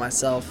things to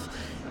myself,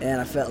 and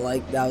I felt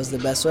like that was the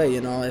best way, you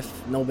know.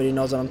 If nobody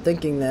knows what I'm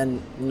thinking,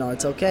 then, you know,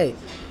 it's okay.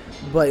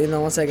 But, you know,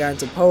 once I got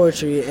into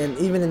poetry, and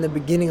even in the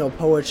beginning of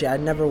poetry, I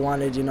never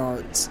wanted,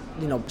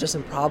 just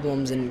in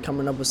problems and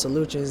coming up with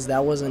solutions.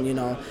 That wasn't, you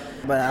know,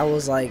 but I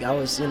was,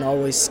 you know,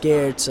 always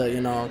scared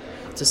to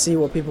see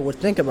what people would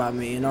think about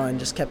me, you know, and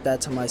just kept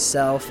that to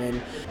myself.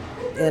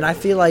 And I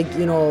feel like,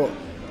 you know,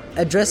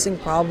 addressing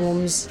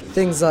problems,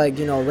 things like,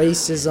 you know,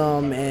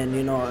 racism, and,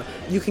 you know,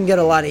 you can get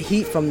a lot of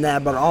heat from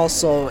that, but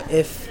also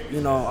if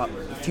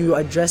you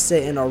address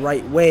it in a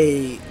right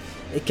way,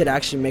 it could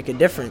actually make a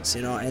difference,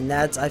 you know. And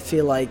that's, I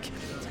feel like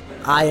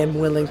I am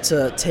willing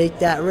to take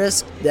that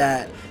risk,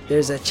 that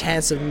there's a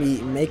chance of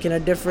me making a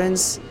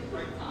difference,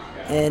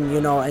 and, you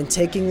know, and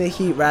taking the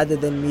heat rather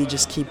than me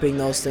just keeping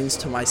those things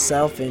to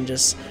myself and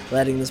just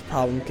letting this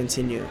problem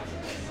continue.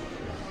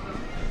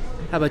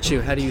 How about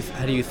you? How do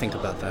you think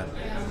about that?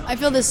 I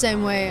feel the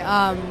same way.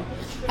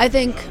 I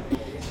think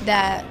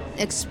that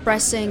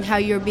expressing how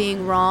you're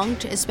being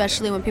wronged,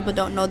 especially when people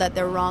don't know that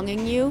they're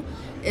wronging you,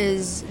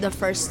 is the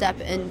first step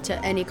into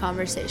any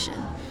conversation.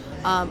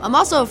 I'm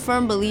also a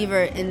firm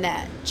believer in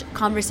that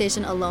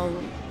conversation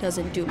alone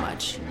doesn't do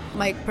much.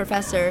 My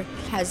professor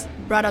has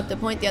brought up the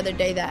point the other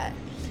day that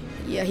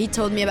he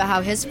told me about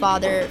how his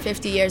father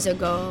 50 years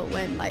ago,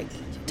 when like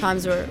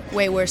times were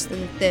way worse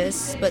than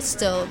this, but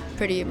still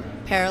pretty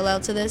parallel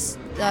to these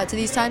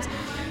times,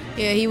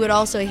 he would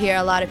also hear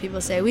a lot of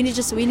people say, we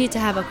need to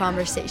have a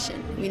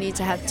conversation. We need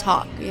to have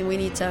talk. We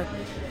need to,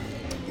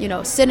 you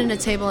know, sit at a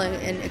table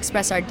and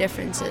express our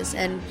differences.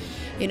 And,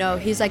 you know,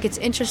 he's like, it's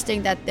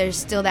interesting that there's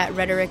still that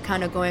rhetoric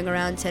kind of going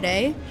around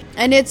today.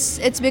 And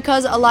it's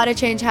because a lot of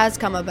change has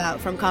come about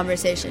from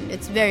conversation.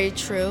 It's very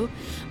true.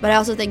 But I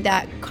also think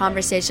that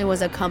conversation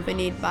was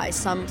accompanied by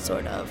some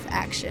sort of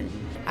action.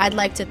 I'd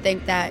like to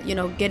think that, you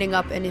know, getting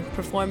up and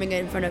performing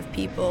in front of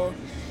people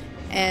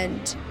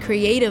and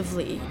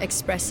creatively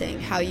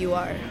expressing how you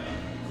are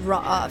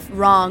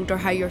wronged or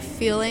how you're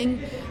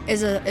feeling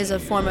is a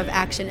form of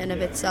action in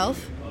of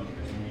itself,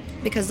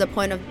 because the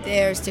point of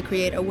there is to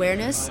create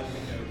awareness,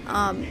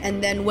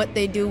 and then what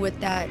they do with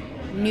that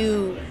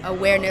new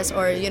awareness,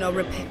 or, you know,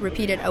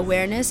 repeated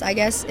awareness, I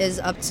guess, is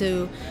up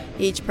to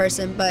each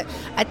person. But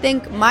I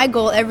think my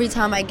goal every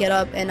time I get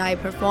up and I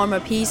perform a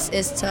piece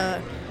is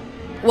to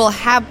will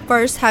have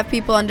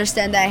people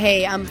understand that,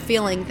 hey, I'm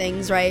feeling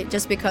things, right?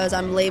 Just because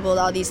I'm labeled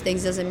all these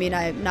things doesn't mean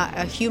I'm not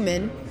a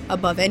human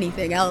above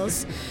anything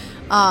else.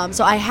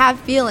 So I have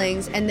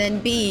feelings, and then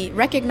B,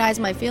 recognize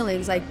my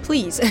feelings, like,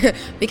 please.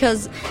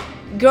 Because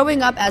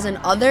growing up as an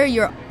other,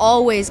 you're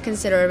always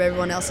considerate of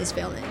everyone else's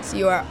feelings.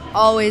 You are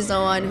always the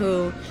one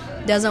who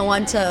doesn't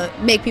want to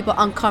make people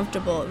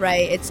uncomfortable,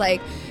 right? It's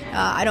like,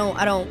 I don't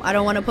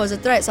want to pose a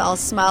threat, so I'll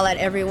smile at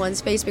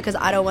everyone's face because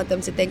I don't want them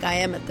to think I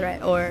am a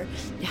threat, or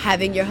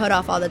having your hood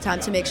off all the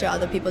time to make sure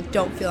other people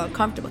don't feel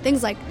uncomfortable,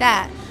 things like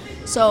that.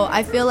 So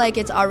I feel like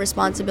it's our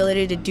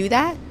responsibility to do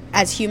that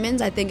as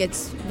humans. I think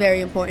it's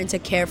very important to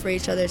care for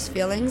each other's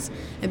feelings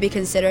and be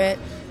considerate.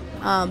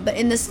 But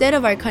in the state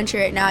of our country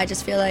right now, I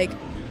just feel like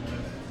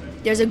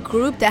there's a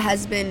group that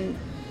has been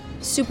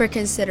super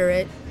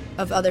considerate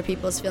of other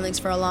people's feelings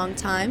for a long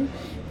time,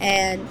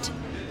 and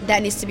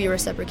that needs to be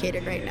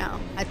reciprocated right now.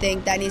 I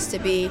think that needs to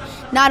be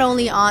not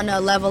only on a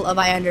level of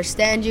I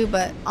understand you,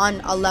 but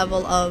on a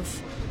level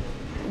of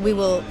we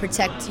will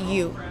protect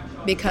you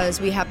because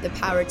we have the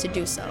power to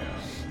do so.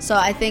 So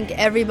I think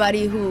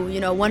everybody who,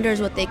 wonders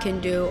what they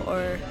can do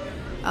or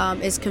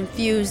is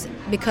confused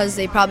because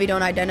they probably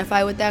don't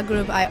identify with that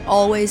group, I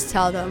always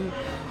tell them,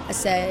 I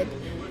say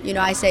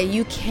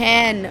you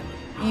can,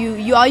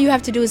 all you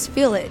have to do is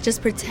feel it.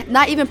 Just pretend,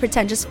 not even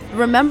pretend, just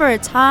remember a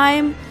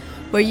time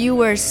where you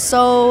were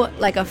so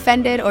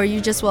offended, or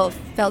you just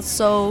felt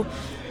so,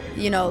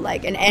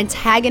 like an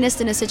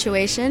antagonist in a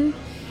situation,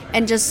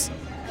 and just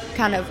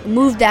kind of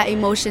move that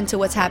emotion to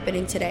what's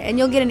happening today. And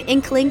you'll get an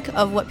inkling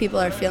of what people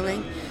are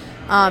feeling.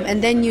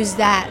 And then use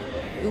that.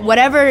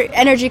 Whatever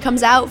energy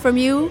comes out from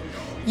you,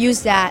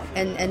 use that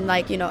and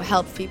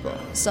help people.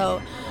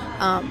 So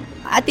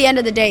at the end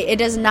of the day, it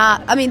does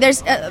not,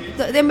 there's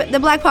the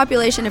black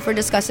population, if we're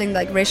discussing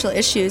racial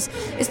issues,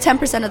 is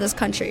 10% of this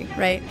country,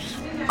 right?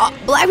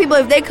 Black people,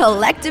 if they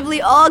collectively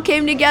all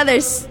came together,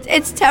 it's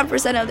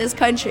 10% of this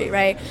country,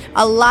 right?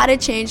 A lot of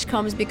change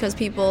comes because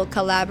people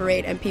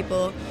collaborate and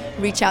people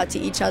reach out to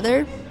each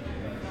other.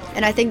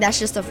 And I think that's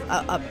just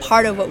a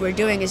part of what we're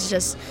doing, is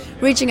just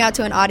reaching out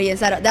to an audience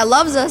that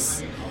loves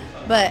us.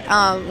 But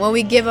when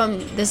we give them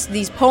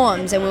these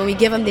poems, and when we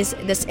give them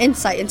this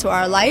insight into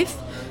our life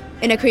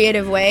in a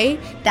creative way,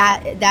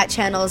 that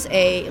channels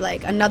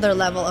another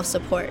level of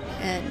support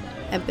and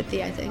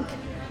empathy, I think.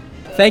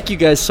 Thank you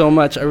guys so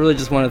much. I really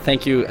just want to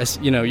thank you. As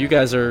you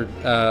guys are,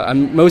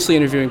 I'm mostly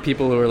interviewing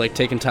people who are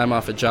taking time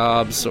off of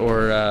jobs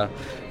or,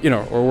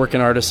 or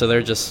working artists, so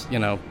they're just,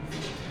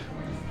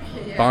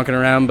 bonking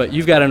around. But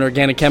you've got an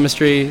organic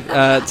chemistry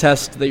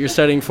test that you're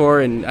studying for,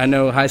 and I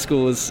know high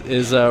school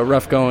is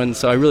rough going,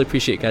 so I really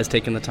appreciate you guys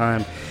taking the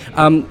time.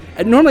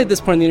 Normally at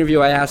this point in the interview,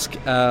 I ask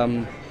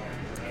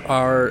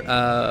our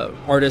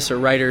artists or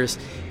writers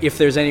if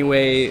there's any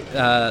way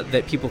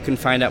that people can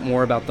find out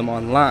more about them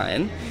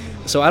online.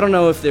 So I don't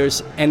know if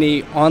there's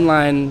any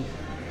online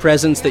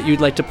presence that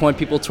you'd like to point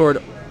people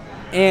toward,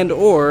 and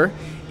or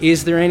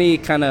is there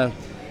anything that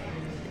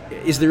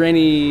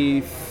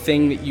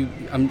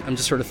I'm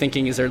just sort of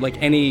thinking, is there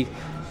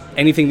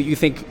anything that you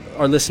think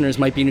our listeners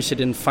might be interested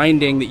in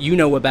finding that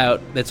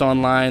about that's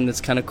online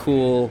that's kind of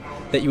cool,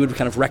 that you would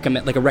kind of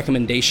recommend, a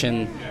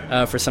recommendation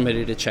for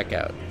somebody to check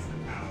out?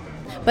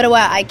 But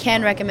what I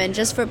can recommend,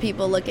 just for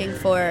people looking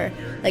for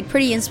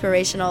pretty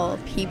inspirational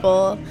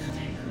people,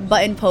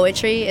 Button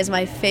Poetry is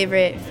my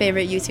favorite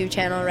YouTube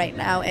channel right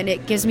now, and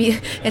it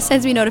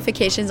sends me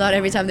notifications on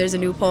every time there's a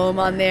new poem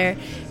on there.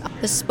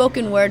 The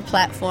spoken word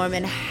platform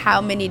and how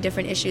many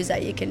different issues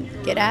that you can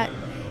get at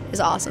is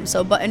awesome.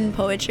 So Button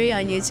Poetry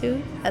on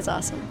YouTube, that's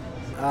awesome.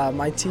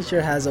 My teacher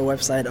has a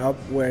website up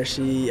where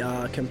she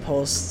can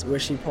post,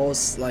 she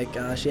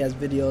has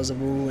videos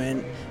of Wu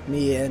and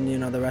me and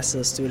the rest of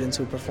the students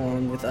who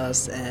perform with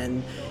us,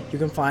 and you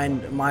can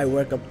find my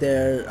work up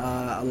there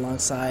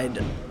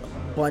alongside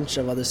bunch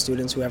of other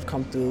students who have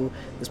come through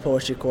this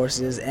poetry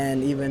courses,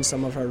 and even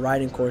some of her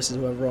writing courses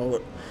who have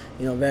wrote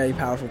very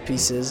powerful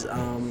pieces.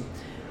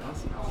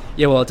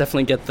 Yeah, well, I'll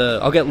definitely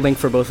I'll get a link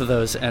for both of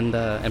those and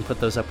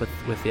put those up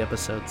with the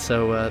episode.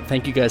 So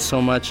thank you guys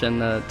so much,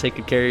 and take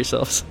good care of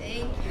yourselves.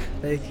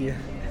 Thank you.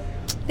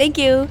 Thank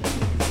you.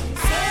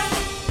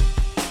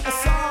 A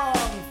song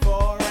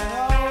for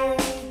an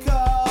old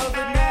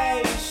covered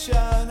nation,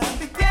 and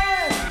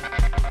begin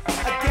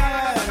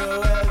again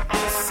with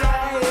the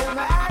same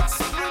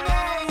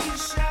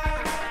explanation.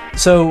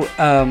 So,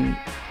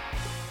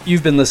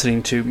 you've been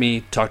listening to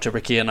me talk to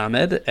Rakiya and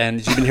Ahmed,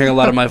 and you've been hearing a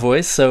lot of my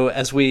voice. So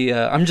as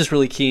I'm just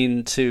really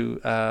keen to,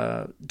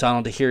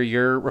 Donald, to hear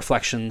your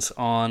reflections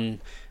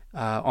on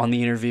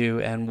the interview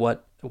and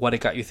what it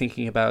got you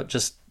thinking about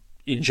just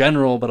in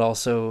general, but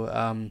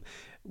also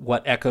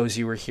what echoes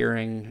you were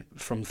hearing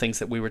from things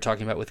that we were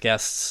talking about with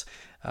guests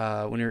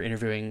when you were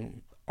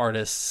interviewing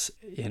artists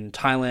in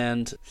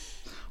Thailand.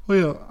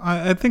 Well,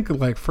 I think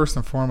first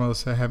and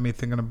foremost, it had me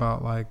thinking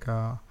about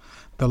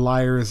the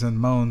lyres and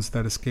moans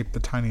that escape the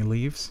tiny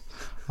leaves,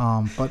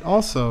 but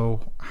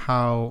also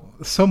how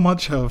so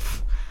much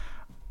of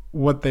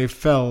what they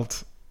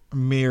felt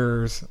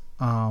mirrors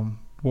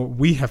what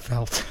we have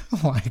felt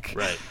like.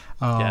 Right.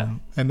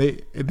 And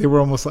they were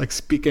almost like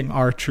speaking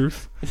our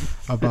truth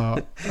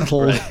about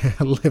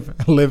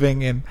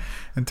living in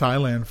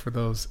Thailand for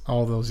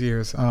all those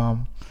years.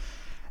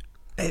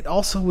 It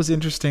also was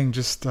interesting,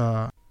 just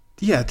the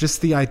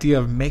idea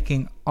of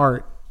making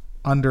art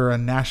under a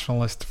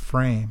nationalist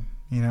frame.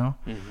 In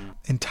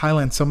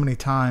Thailand, so many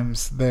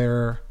times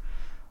there's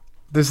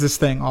this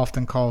thing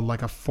often called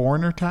like a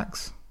foreigner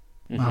tax,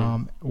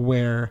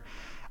 where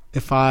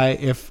if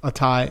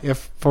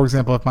for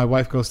example, if my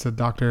wife goes to the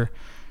doctor,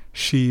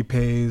 she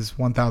pays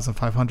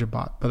 1,500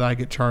 baht, but I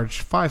get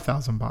charged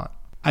 5,000 baht.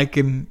 I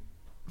can,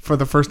 for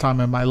the first time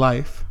in my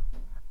life,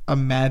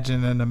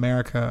 imagine in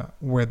America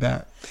where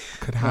that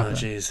could happen. Oh,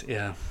 jeez,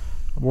 yeah.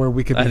 Where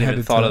we could be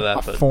headed to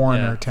a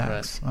foreigner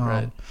tax.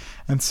 Right.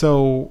 And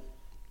so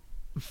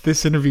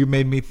this interview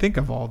made me think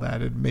of all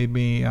that. It made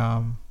me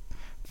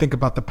think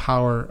about the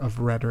power of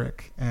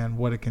rhetoric and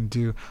what it can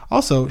do.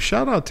 Also,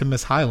 shout out to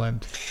Miss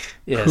Highland.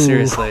 Yeah,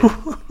 seriously.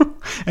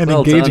 And well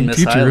engaging done,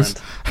 teachers.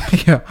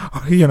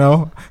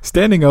 Yeah,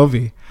 standing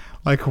ovie.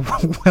 Like,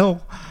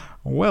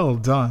 well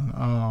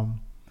done.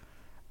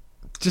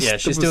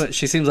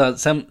 She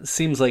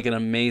seems like an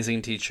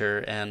amazing teacher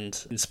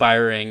and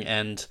inspiring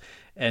and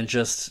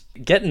just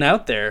getting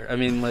out there. I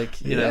mean,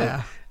 like, you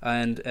know,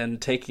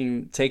 and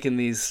taking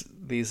these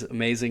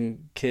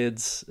amazing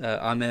kids,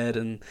 Ahmed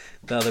and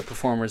the other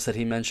performers that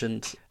he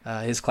mentioned,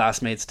 his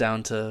classmates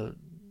down to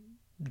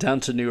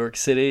New York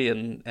City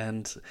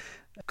and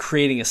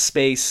creating a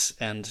space.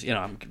 And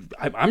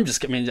I'm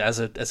just, I mean, as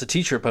a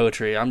teacher of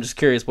poetry, I'm just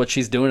curious what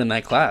she's doing in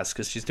that class,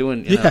 because she's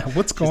doing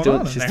what's going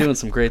on. She's doing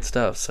some great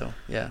stuff. So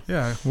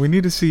yeah, we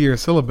need to see your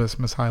syllabus,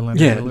 Miss Highland.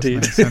 Yeah,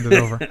 indeed. Send it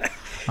over.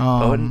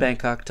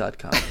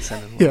 poetinbangkok.com.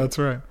 Send it over. Yeah, that's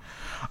right.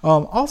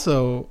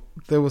 Also,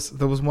 there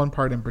was one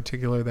part in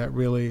particular that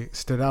really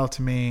stood out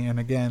to me, and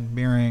again,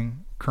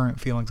 mirroring current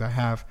feelings I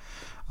have.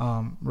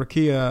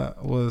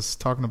 Rakiya was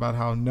talking about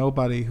how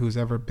nobody who's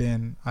ever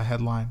been a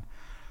headline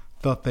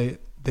thought they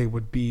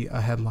would be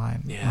a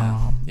headline.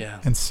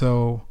 And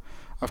so,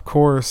 of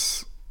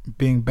course,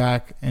 being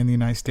back in the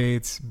United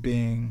States,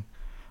 being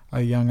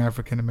a young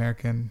African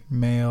American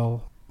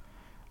male,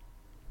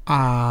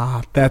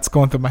 that's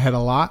going through my head a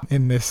lot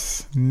in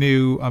this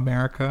new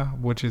America,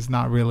 which is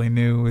not really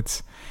new.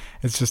 It's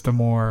just a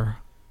more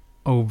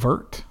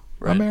overt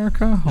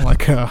America.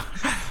 Like,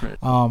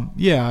 I've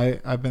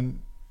been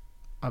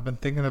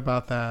thinking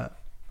about that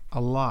a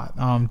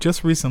lot.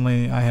 Just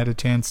recently, I had a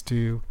chance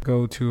to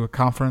go to a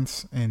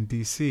conference in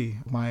D.C.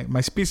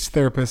 My speech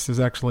therapist is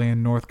actually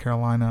in North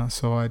Carolina,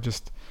 so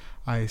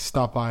I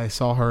stopped by,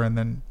 saw her, and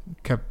then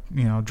kept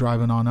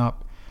driving on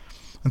up.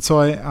 And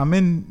so I'm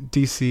in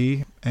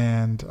D.C.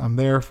 and I'm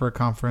there for a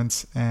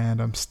conference,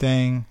 and I'm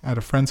staying at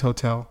a friend's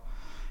hotel,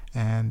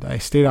 and I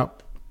stayed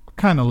up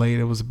kind of late.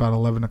 It was about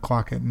 11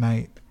 o'clock at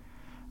night,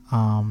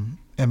 and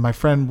my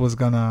friend was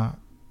gonna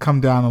come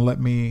down and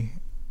let me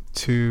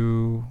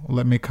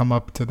come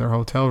up to their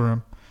hotel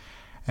room.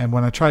 And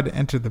when I tried to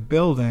enter the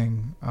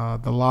building,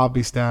 the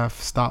lobby staff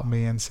stopped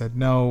me and said,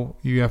 "No,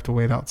 you have to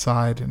wait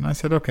outside." And I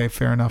said, "Okay,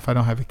 fair enough. I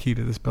don't have a key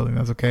to this building.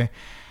 That's okay.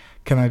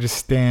 Can I just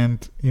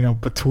stand,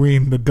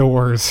 between the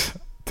doors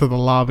to the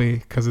lobby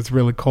because it's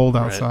really cold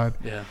outside?"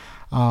 Yeah.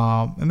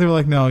 And they were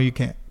like, "No, you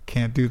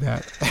can't do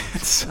that."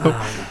 So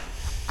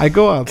I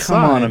go outside.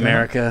 Come on,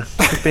 America,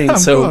 you're being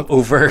so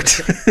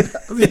overt.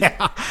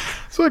 Yeah.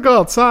 So I go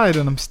outside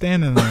and I'm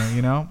standing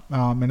there,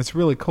 and it's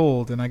really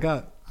cold, and I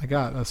got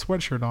a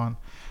sweatshirt on,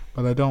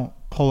 but I don't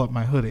pull up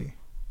my hoodie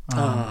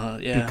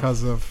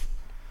because of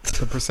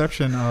the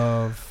perception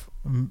of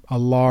a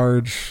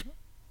large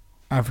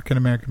African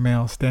American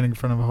male standing in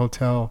front of a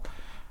hotel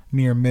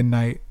near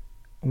midnight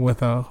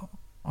with a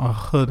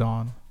hood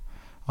on.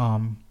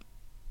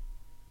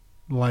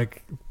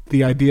 Like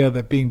the idea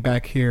that being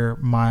back here,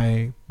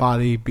 my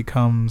body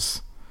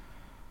becomes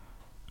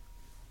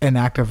an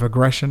act of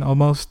aggression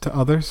almost to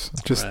others,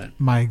 just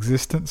my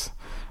existence.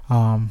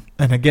 And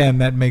again,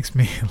 that makes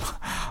me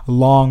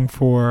long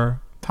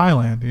for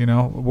Thailand,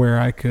 where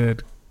I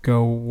could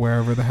go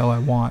wherever the hell I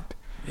want.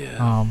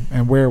 Yeah.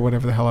 And wear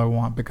whatever the hell I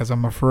want, because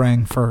I'm a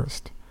Farang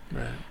first.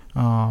 Right.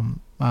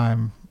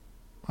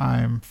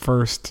 I'm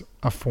first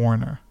a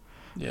foreigner.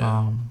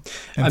 Yeah.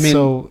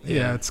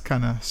 It's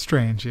kind of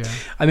strange. Yeah.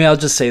 I mean, I'll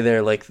just say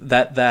there, like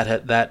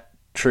that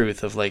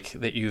truth of like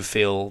that you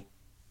feel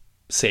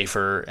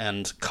safer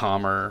and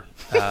calmer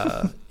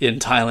in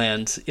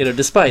Thailand,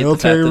 despite Military the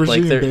fact that regime,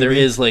 like there baby.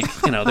 is like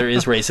there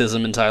is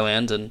racism in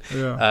Thailand, and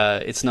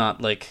it's not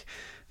like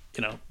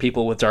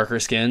people with darker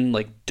skin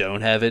like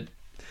don't have it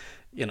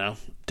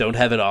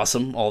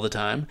awesome all the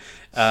time,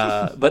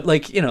 but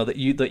like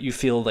that you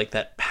feel like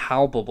that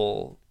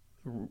palpable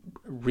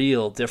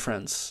real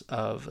difference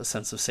of a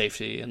sense of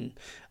safety, and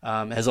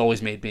has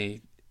always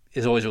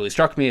really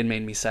struck me and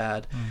made me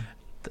sad.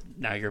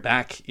 Now you're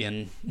back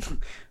in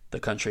the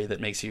country that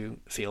makes you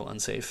feel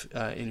unsafe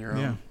in your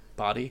own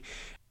body.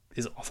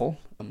 is awful,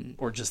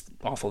 or just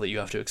awful that you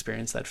have to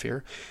experience that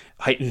fear,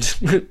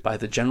 heightened by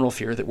the general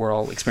fear that we're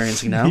all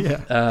experiencing now.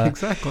 Yeah,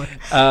 exactly.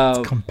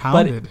 It's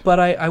compounded. But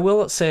I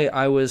will say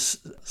I was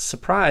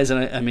surprised,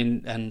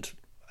 and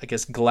I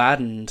guess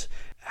gladdened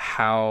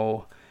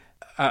how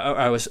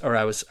I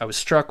was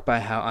struck by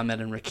how Ahmed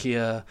and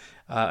Rakiya,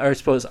 or I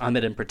suppose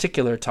Ahmed in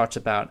particular, talked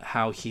about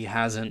how he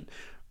hasn't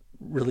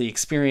really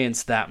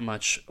experienced that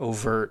much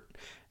overt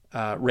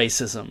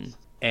racism,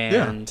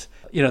 and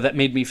that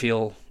made me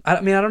feel. I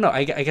don't know.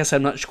 I guess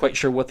I'm not quite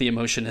sure what the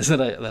emotion is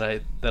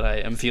that I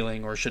am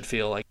feeling or should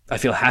feel. Like, I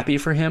feel happy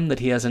for him that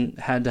he hasn't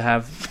had to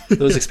have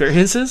those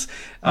experiences.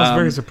 I was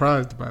very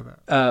surprised by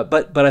that.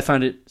 But I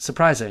found it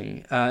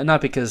surprising,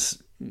 not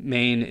because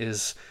Maine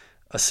is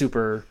a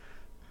super,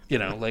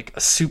 like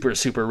a super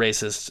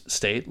racist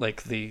state.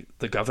 Like the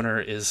governor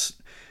is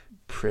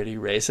pretty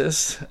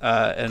racist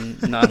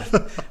and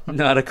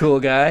not a cool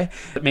guy.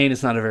 But Maine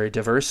is not a very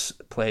diverse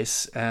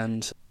place,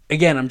 and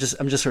again, I'm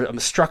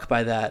struck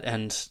by that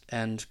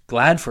and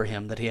glad for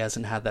him that he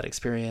hasn't had that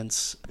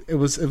experience. It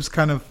was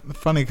kind of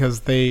funny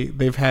because they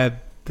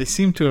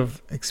seem to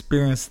have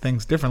experienced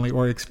things differently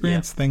or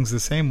experienced things the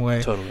same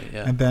way, totally,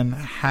 yeah, and then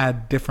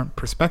had different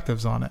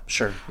perspectives on it.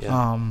 Sure,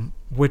 yeah.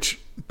 Which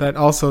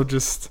also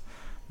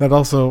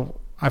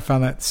I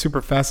found that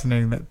super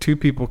fascinating that two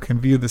people can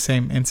view the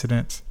same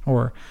incident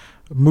or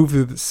move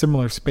through the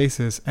similar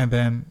spaces and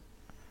then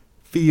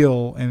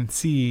feel and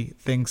see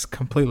things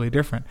completely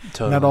different.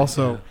 Totally, and that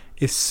also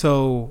is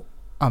so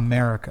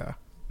America.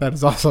 That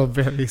is also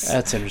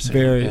that's interesting.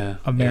 Very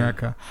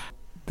America. Yeah.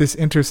 This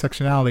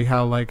intersectionality,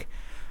 how like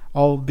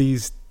all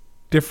these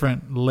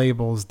different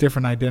labels,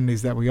 different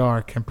identities that we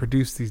are can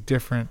produce these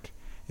different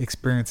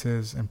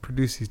experiences and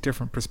produce these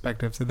different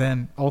perspectives, and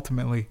then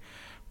ultimately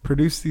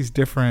produce these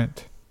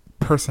different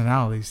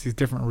personalities, these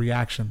different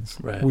reactions.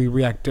 Right. We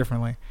react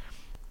differently.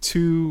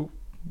 Two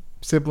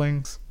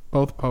siblings,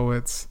 both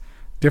poets,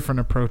 different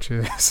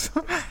approaches,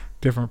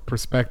 different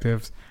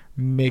perspectives,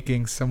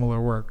 making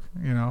similar work,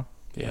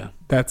 Yeah.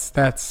 That's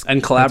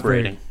and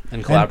collaborating.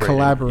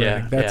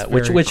 Yeah. That's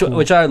cool.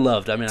 Which I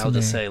loved. I mean, I'll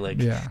just say,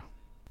 like, yeah.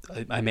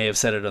 I may have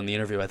said it on the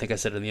interview. I think I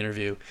said it in the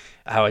interview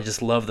how I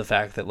just love the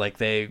fact that, like,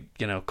 they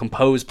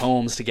compose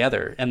poems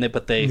together, and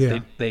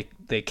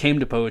they came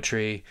to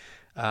poetry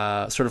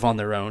sort of on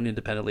their own,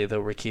 independently.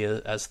 Though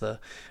Rakiya, as the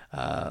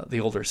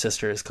older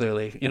sister, is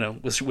clearly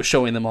was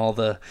showing them all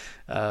the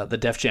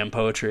Def Jam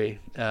poetry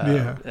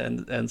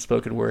and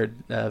spoken word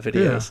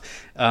videos.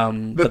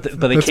 But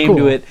they came cool.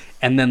 to it,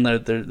 and then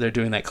they're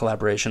doing that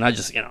collaboration. I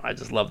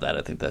just love that.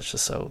 I think that's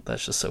just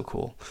so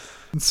cool.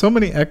 So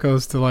many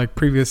echoes to like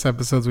previous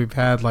episodes we've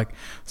had, like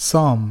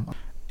some.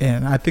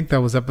 And I think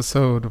that was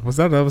episode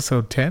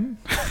 10?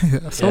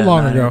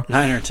 Long ago.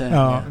 9 or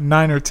 10.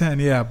 9 or 10,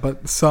 yeah.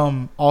 But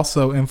some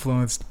also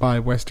influenced by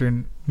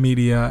Western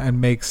media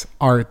and makes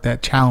art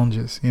that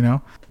challenges,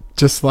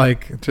 just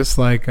like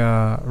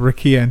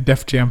Rakiya and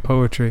Def Jam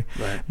poetry.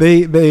 Right.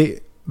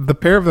 The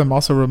pair of them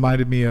also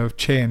reminded me of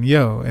Che and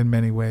Yo in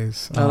many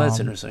ways. Oh, that's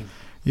interesting.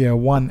 Yeah,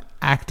 one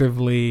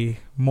actively,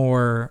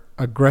 more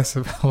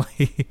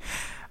aggressively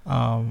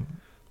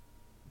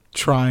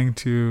trying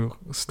to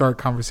start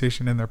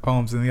conversation in their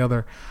poems, and the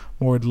other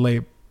more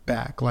laid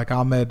back. Like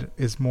Ahmed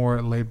is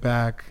more laid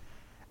back,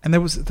 and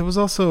there was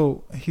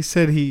also, he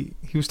said he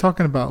was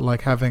talking about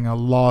like having a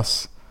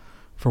loss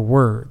for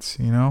words,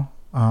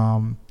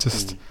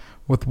 just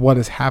with what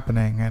is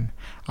happening. And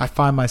I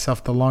find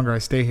myself, the longer I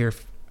stay here,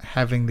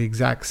 having the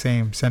exact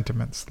same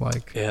sentiments.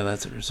 Like, yeah,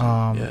 that's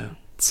interesting.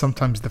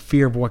 Sometimes the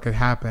fear of what could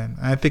happen.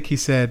 And I think he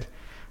said,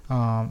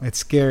 it's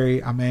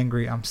scary, I'm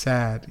angry, I'm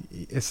sad.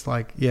 It's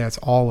like, it's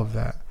all of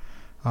that.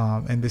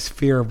 And this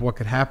fear of what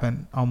could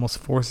happen almost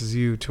forces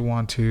you to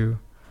want to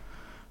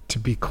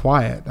be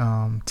quiet,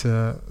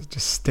 to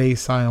just stay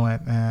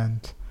silent.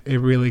 And it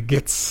really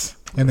gets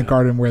in the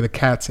garden where the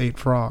cats ate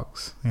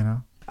frogs,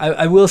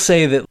 I will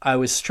say that I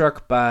was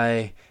struck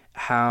by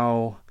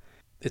how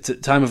it's a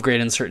time of great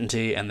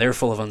uncertainty and they're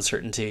full of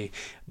uncertainty,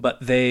 but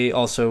they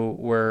also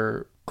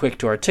were quick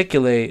to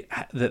articulate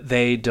that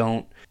they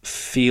don't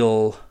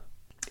feel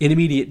in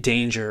immediate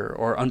danger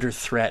or under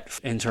threat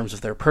in terms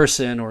of their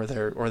person or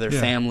their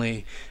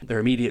family, their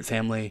immediate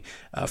family,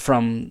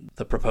 from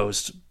the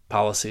proposed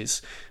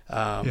policies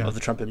of the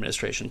Trump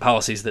administration.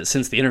 Policies that,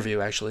 since the interview,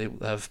 actually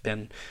have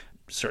been,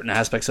 certain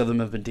aspects of them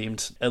have been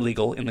deemed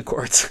illegal in the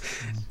courts.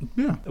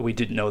 Yeah. We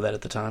didn't know that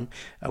at the time.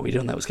 We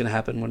didn't know that was going to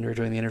happen when we were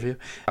doing the interview.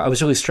 I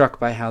was really struck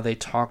by how they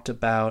talked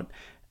about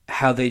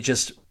how they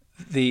just,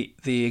 the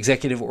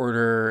executive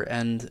order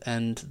and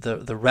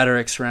the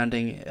rhetoric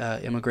surrounding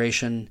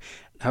immigration,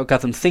 how it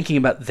got them thinking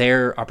about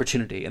their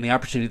opportunity and the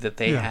opportunity that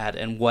they had,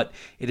 and what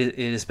it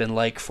has been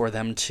like for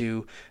them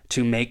to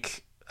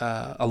make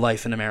a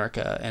life in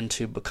America and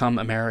to become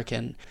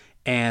American.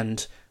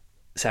 And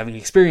having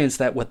experienced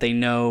that, what they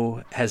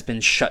know has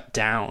been shut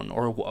down,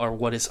 or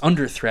what is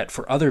under threat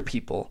for other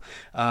people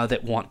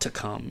that want to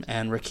come.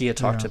 And Rakiya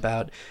talked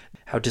about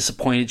how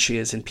disappointed she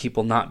is in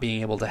people not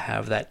being able to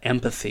have that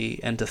empathy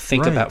and to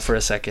think about for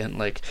a second,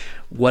 like,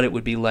 what it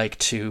would be like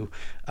to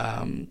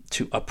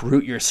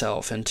uproot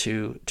yourself and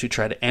to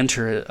try to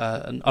enter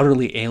an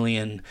utterly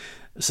alien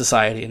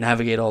society and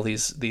navigate all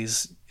these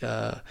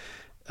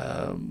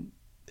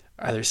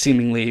either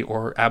seemingly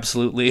or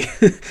absolutely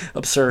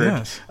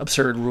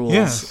absurd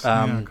rules,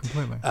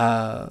 completely.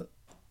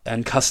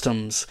 And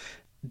customs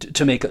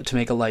to make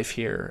a life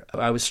here.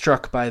 I was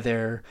struck by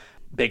their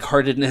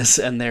big-heartedness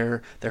and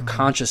their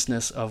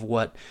consciousness of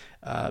what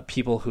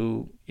people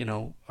who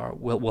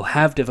will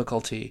have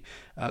difficulty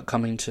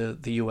coming to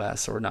the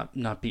U.S. or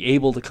not be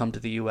able to come to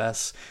the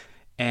U.S.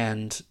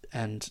 and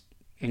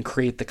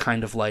create the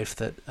kind of life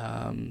that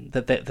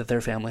that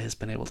their family has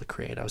been able to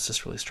create. I was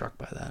just really struck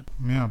by that.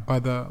 Yeah, by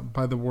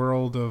the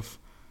world of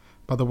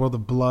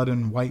blood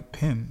and white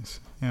pins.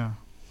 Yeah,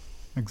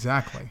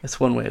 exactly. That's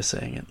one way of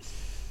saying it.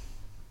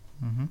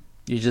 Mm-hmm.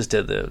 You just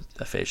did the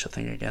aphasia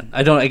thing again.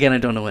 I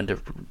don't know when to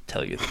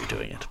tell you that you're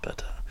doing it,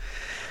 but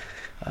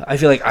I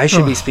feel like I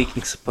should be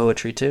speaking some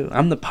poetry too.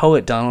 I'm the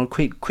poet, Donald.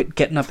 Quit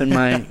getting up in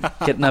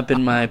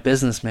my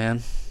business,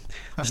 man.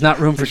 There's not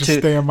room for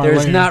two.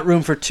 There's not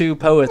room for two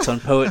poets on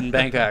Poet in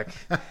Bangkok.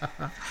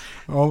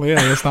 Oh yeah,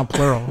 that's not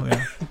plural.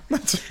 Yeah,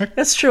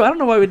 that's true. I don't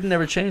know why we didn't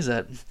ever change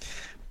that.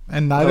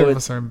 And neither of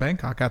us are in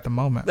Bangkok at the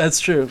moment. That's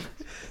true.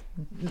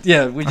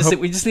 Yeah, we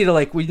just need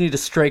to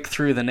strike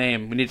through the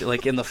name. We need to,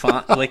 like, in the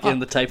font, like in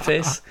the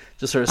typeface,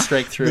 just sort of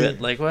strike through it.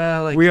 Like,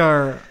 well, like, we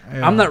are.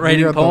 Yeah, I'm not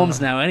writing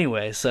poems now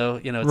anyway, so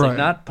it's like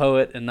not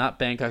poet and not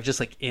Bangkok, just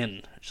like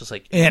in. It's just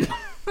like in.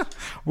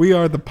 We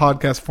are the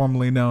podcast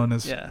formerly known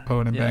as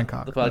Poet in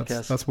Bangkok. The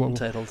podcast that's what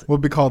entitled. We'll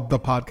be called the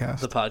podcast.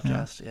 The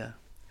podcast, yeah.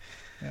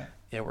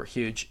 We're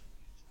huge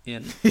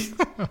in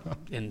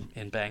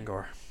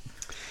Bangor.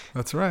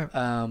 That's right.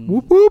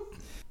 Whoop whoop.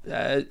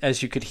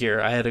 As you could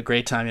hear, I had a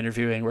great time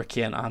interviewing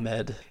Rakiya and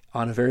Ahmed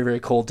on a very, very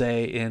cold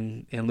day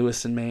in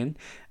Lewiston, Maine,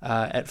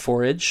 at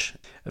Forage,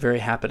 a very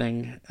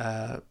happening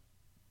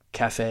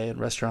cafe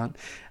and restaurant.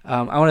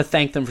 I want to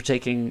thank them for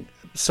taking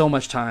so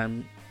much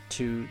time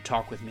to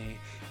talk with me.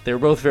 They were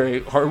both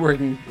very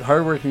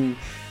hardworking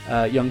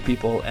young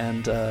people,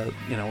 and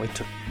we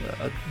took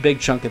a big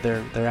chunk of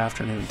their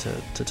afternoon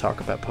to talk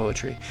about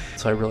poetry.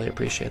 So I really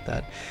appreciate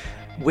that.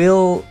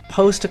 We'll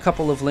post a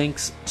couple of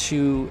links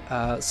to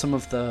some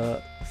of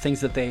the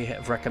things that they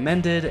have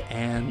recommended,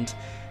 and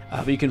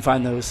but you can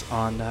find those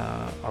on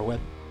our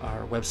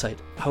website,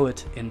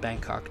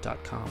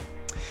 poetinbangkok.com.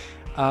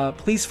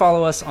 Please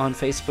follow us on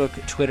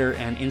Facebook, Twitter,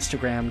 and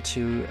Instagram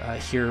to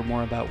hear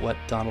more about what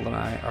Donald and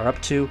I are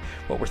up to,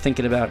 what we're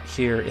thinking about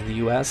here in the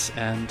U.S.,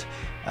 and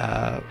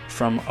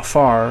from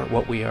afar,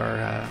 what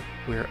we're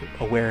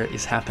aware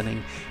is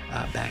happening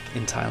back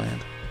in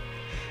Thailand.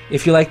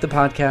 If you like the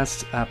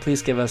podcast,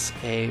 please give us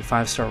a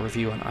 5-star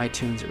review on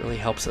iTunes. It really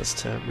helps us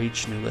to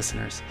reach new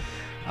listeners.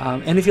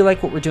 And if you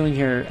like what we're doing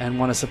here and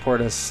want to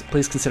support us,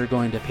 please consider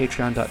going to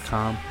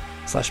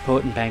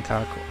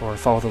patreon.com/poetinbangkok or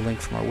follow the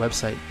link from our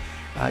website.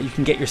 You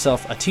can get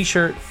yourself a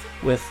t-shirt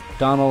with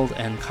Donald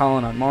and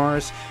Colin on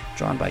Mars,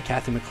 drawn by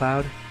Kathy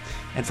McLeod.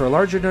 And for a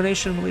larger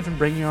donation, we'll even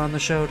bring you on the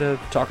show to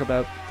talk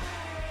about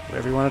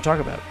whatever you want to talk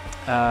about.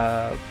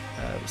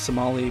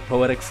 Somali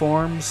poetic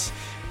forms,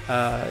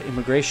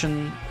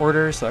 immigration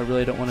order, so I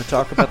really don't want to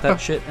talk about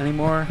that shit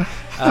anymore.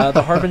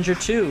 The Harbinger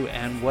 2,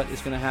 and what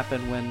is going to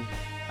happen when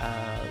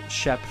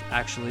Shep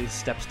actually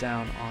steps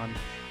down on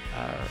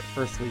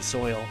earthly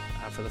soil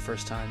for the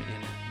first time in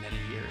many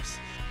years.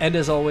 And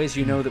as always,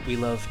 you know that we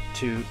love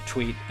to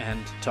tweet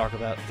and talk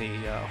about the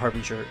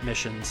Harbinger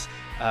missions,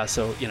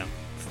 so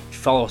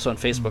follow us on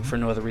Facebook for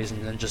no other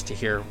reason than just to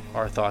hear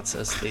our thoughts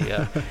as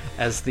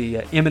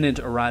the imminent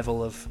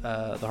arrival of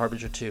the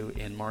Harbinger 2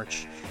 in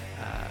March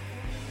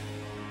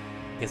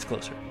gets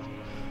closer.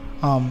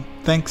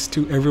 Thanks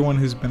to everyone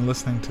who's been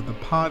listening to the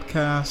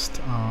podcast.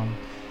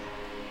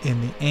 In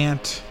the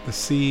ant, the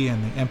sea,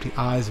 and the empty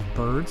eyes of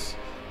birds.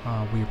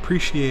 We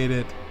appreciate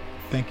it.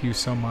 Thank you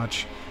so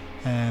much.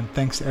 And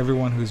thanks to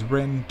everyone who's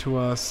written to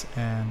us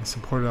and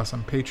supported us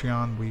on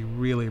Patreon. We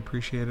really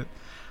appreciate it.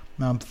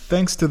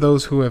 Thanks to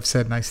those who have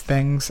said nice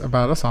things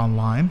about us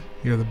online.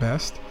 You're the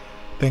best.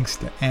 Thanks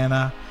to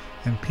Anna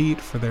and Pete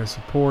for their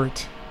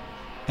support.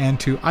 And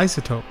to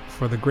Isotope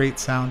for the great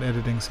sound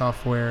editing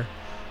software.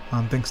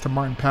 Thanks to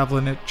Martin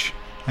Pavlinich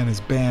and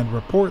his band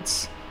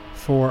Reports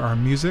for our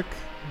music.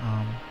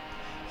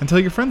 And tell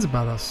your friends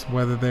about us,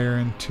 whether they're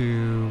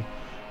into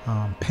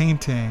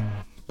painting,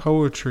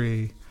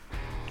 poetry,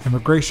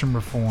 immigration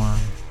reform,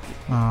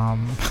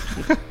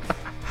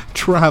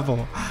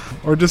 travel,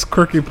 or just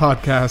quirky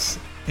podcasts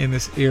in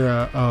this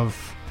era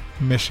of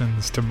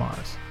missions to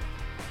Mars.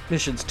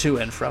 Missions to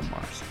and from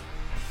Mars.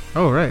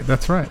 Oh, right.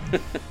 That's right.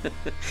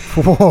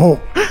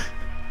 Whoa.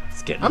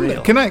 It's getting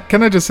real.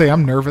 Can I just say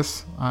I'm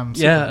nervous?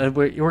 Yeah,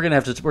 we're gonna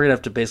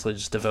have to basically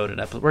just devote an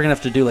episode. We're gonna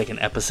have to do like an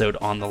episode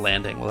on the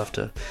landing. We'll have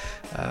to,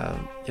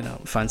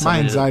 find somebody. My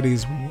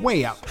anxiety's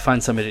way up.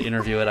 Find somebody to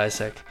interview at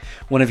ISEC.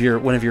 One of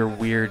your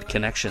weird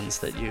connections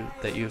that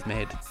you've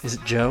made. Is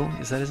it Joe?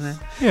 Is that his name?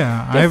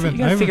 Yeah, I haven't. You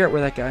gotta figure out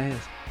where that guy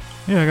is.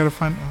 Yeah, I gotta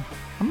find.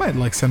 I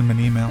might send him an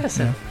email. Yeah,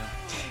 send him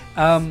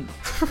an email.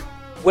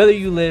 Whether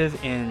you live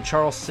in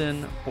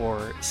Charleston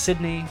or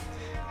Sydney,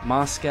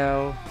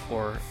 Moscow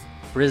or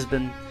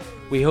Brisbane,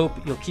 we hope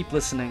you'll keep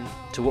listening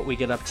to what we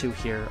get up to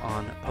here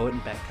on Poet in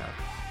Bangkok.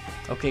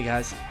 Okay,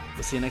 guys,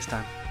 we'll see you next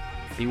time.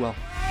 Be well.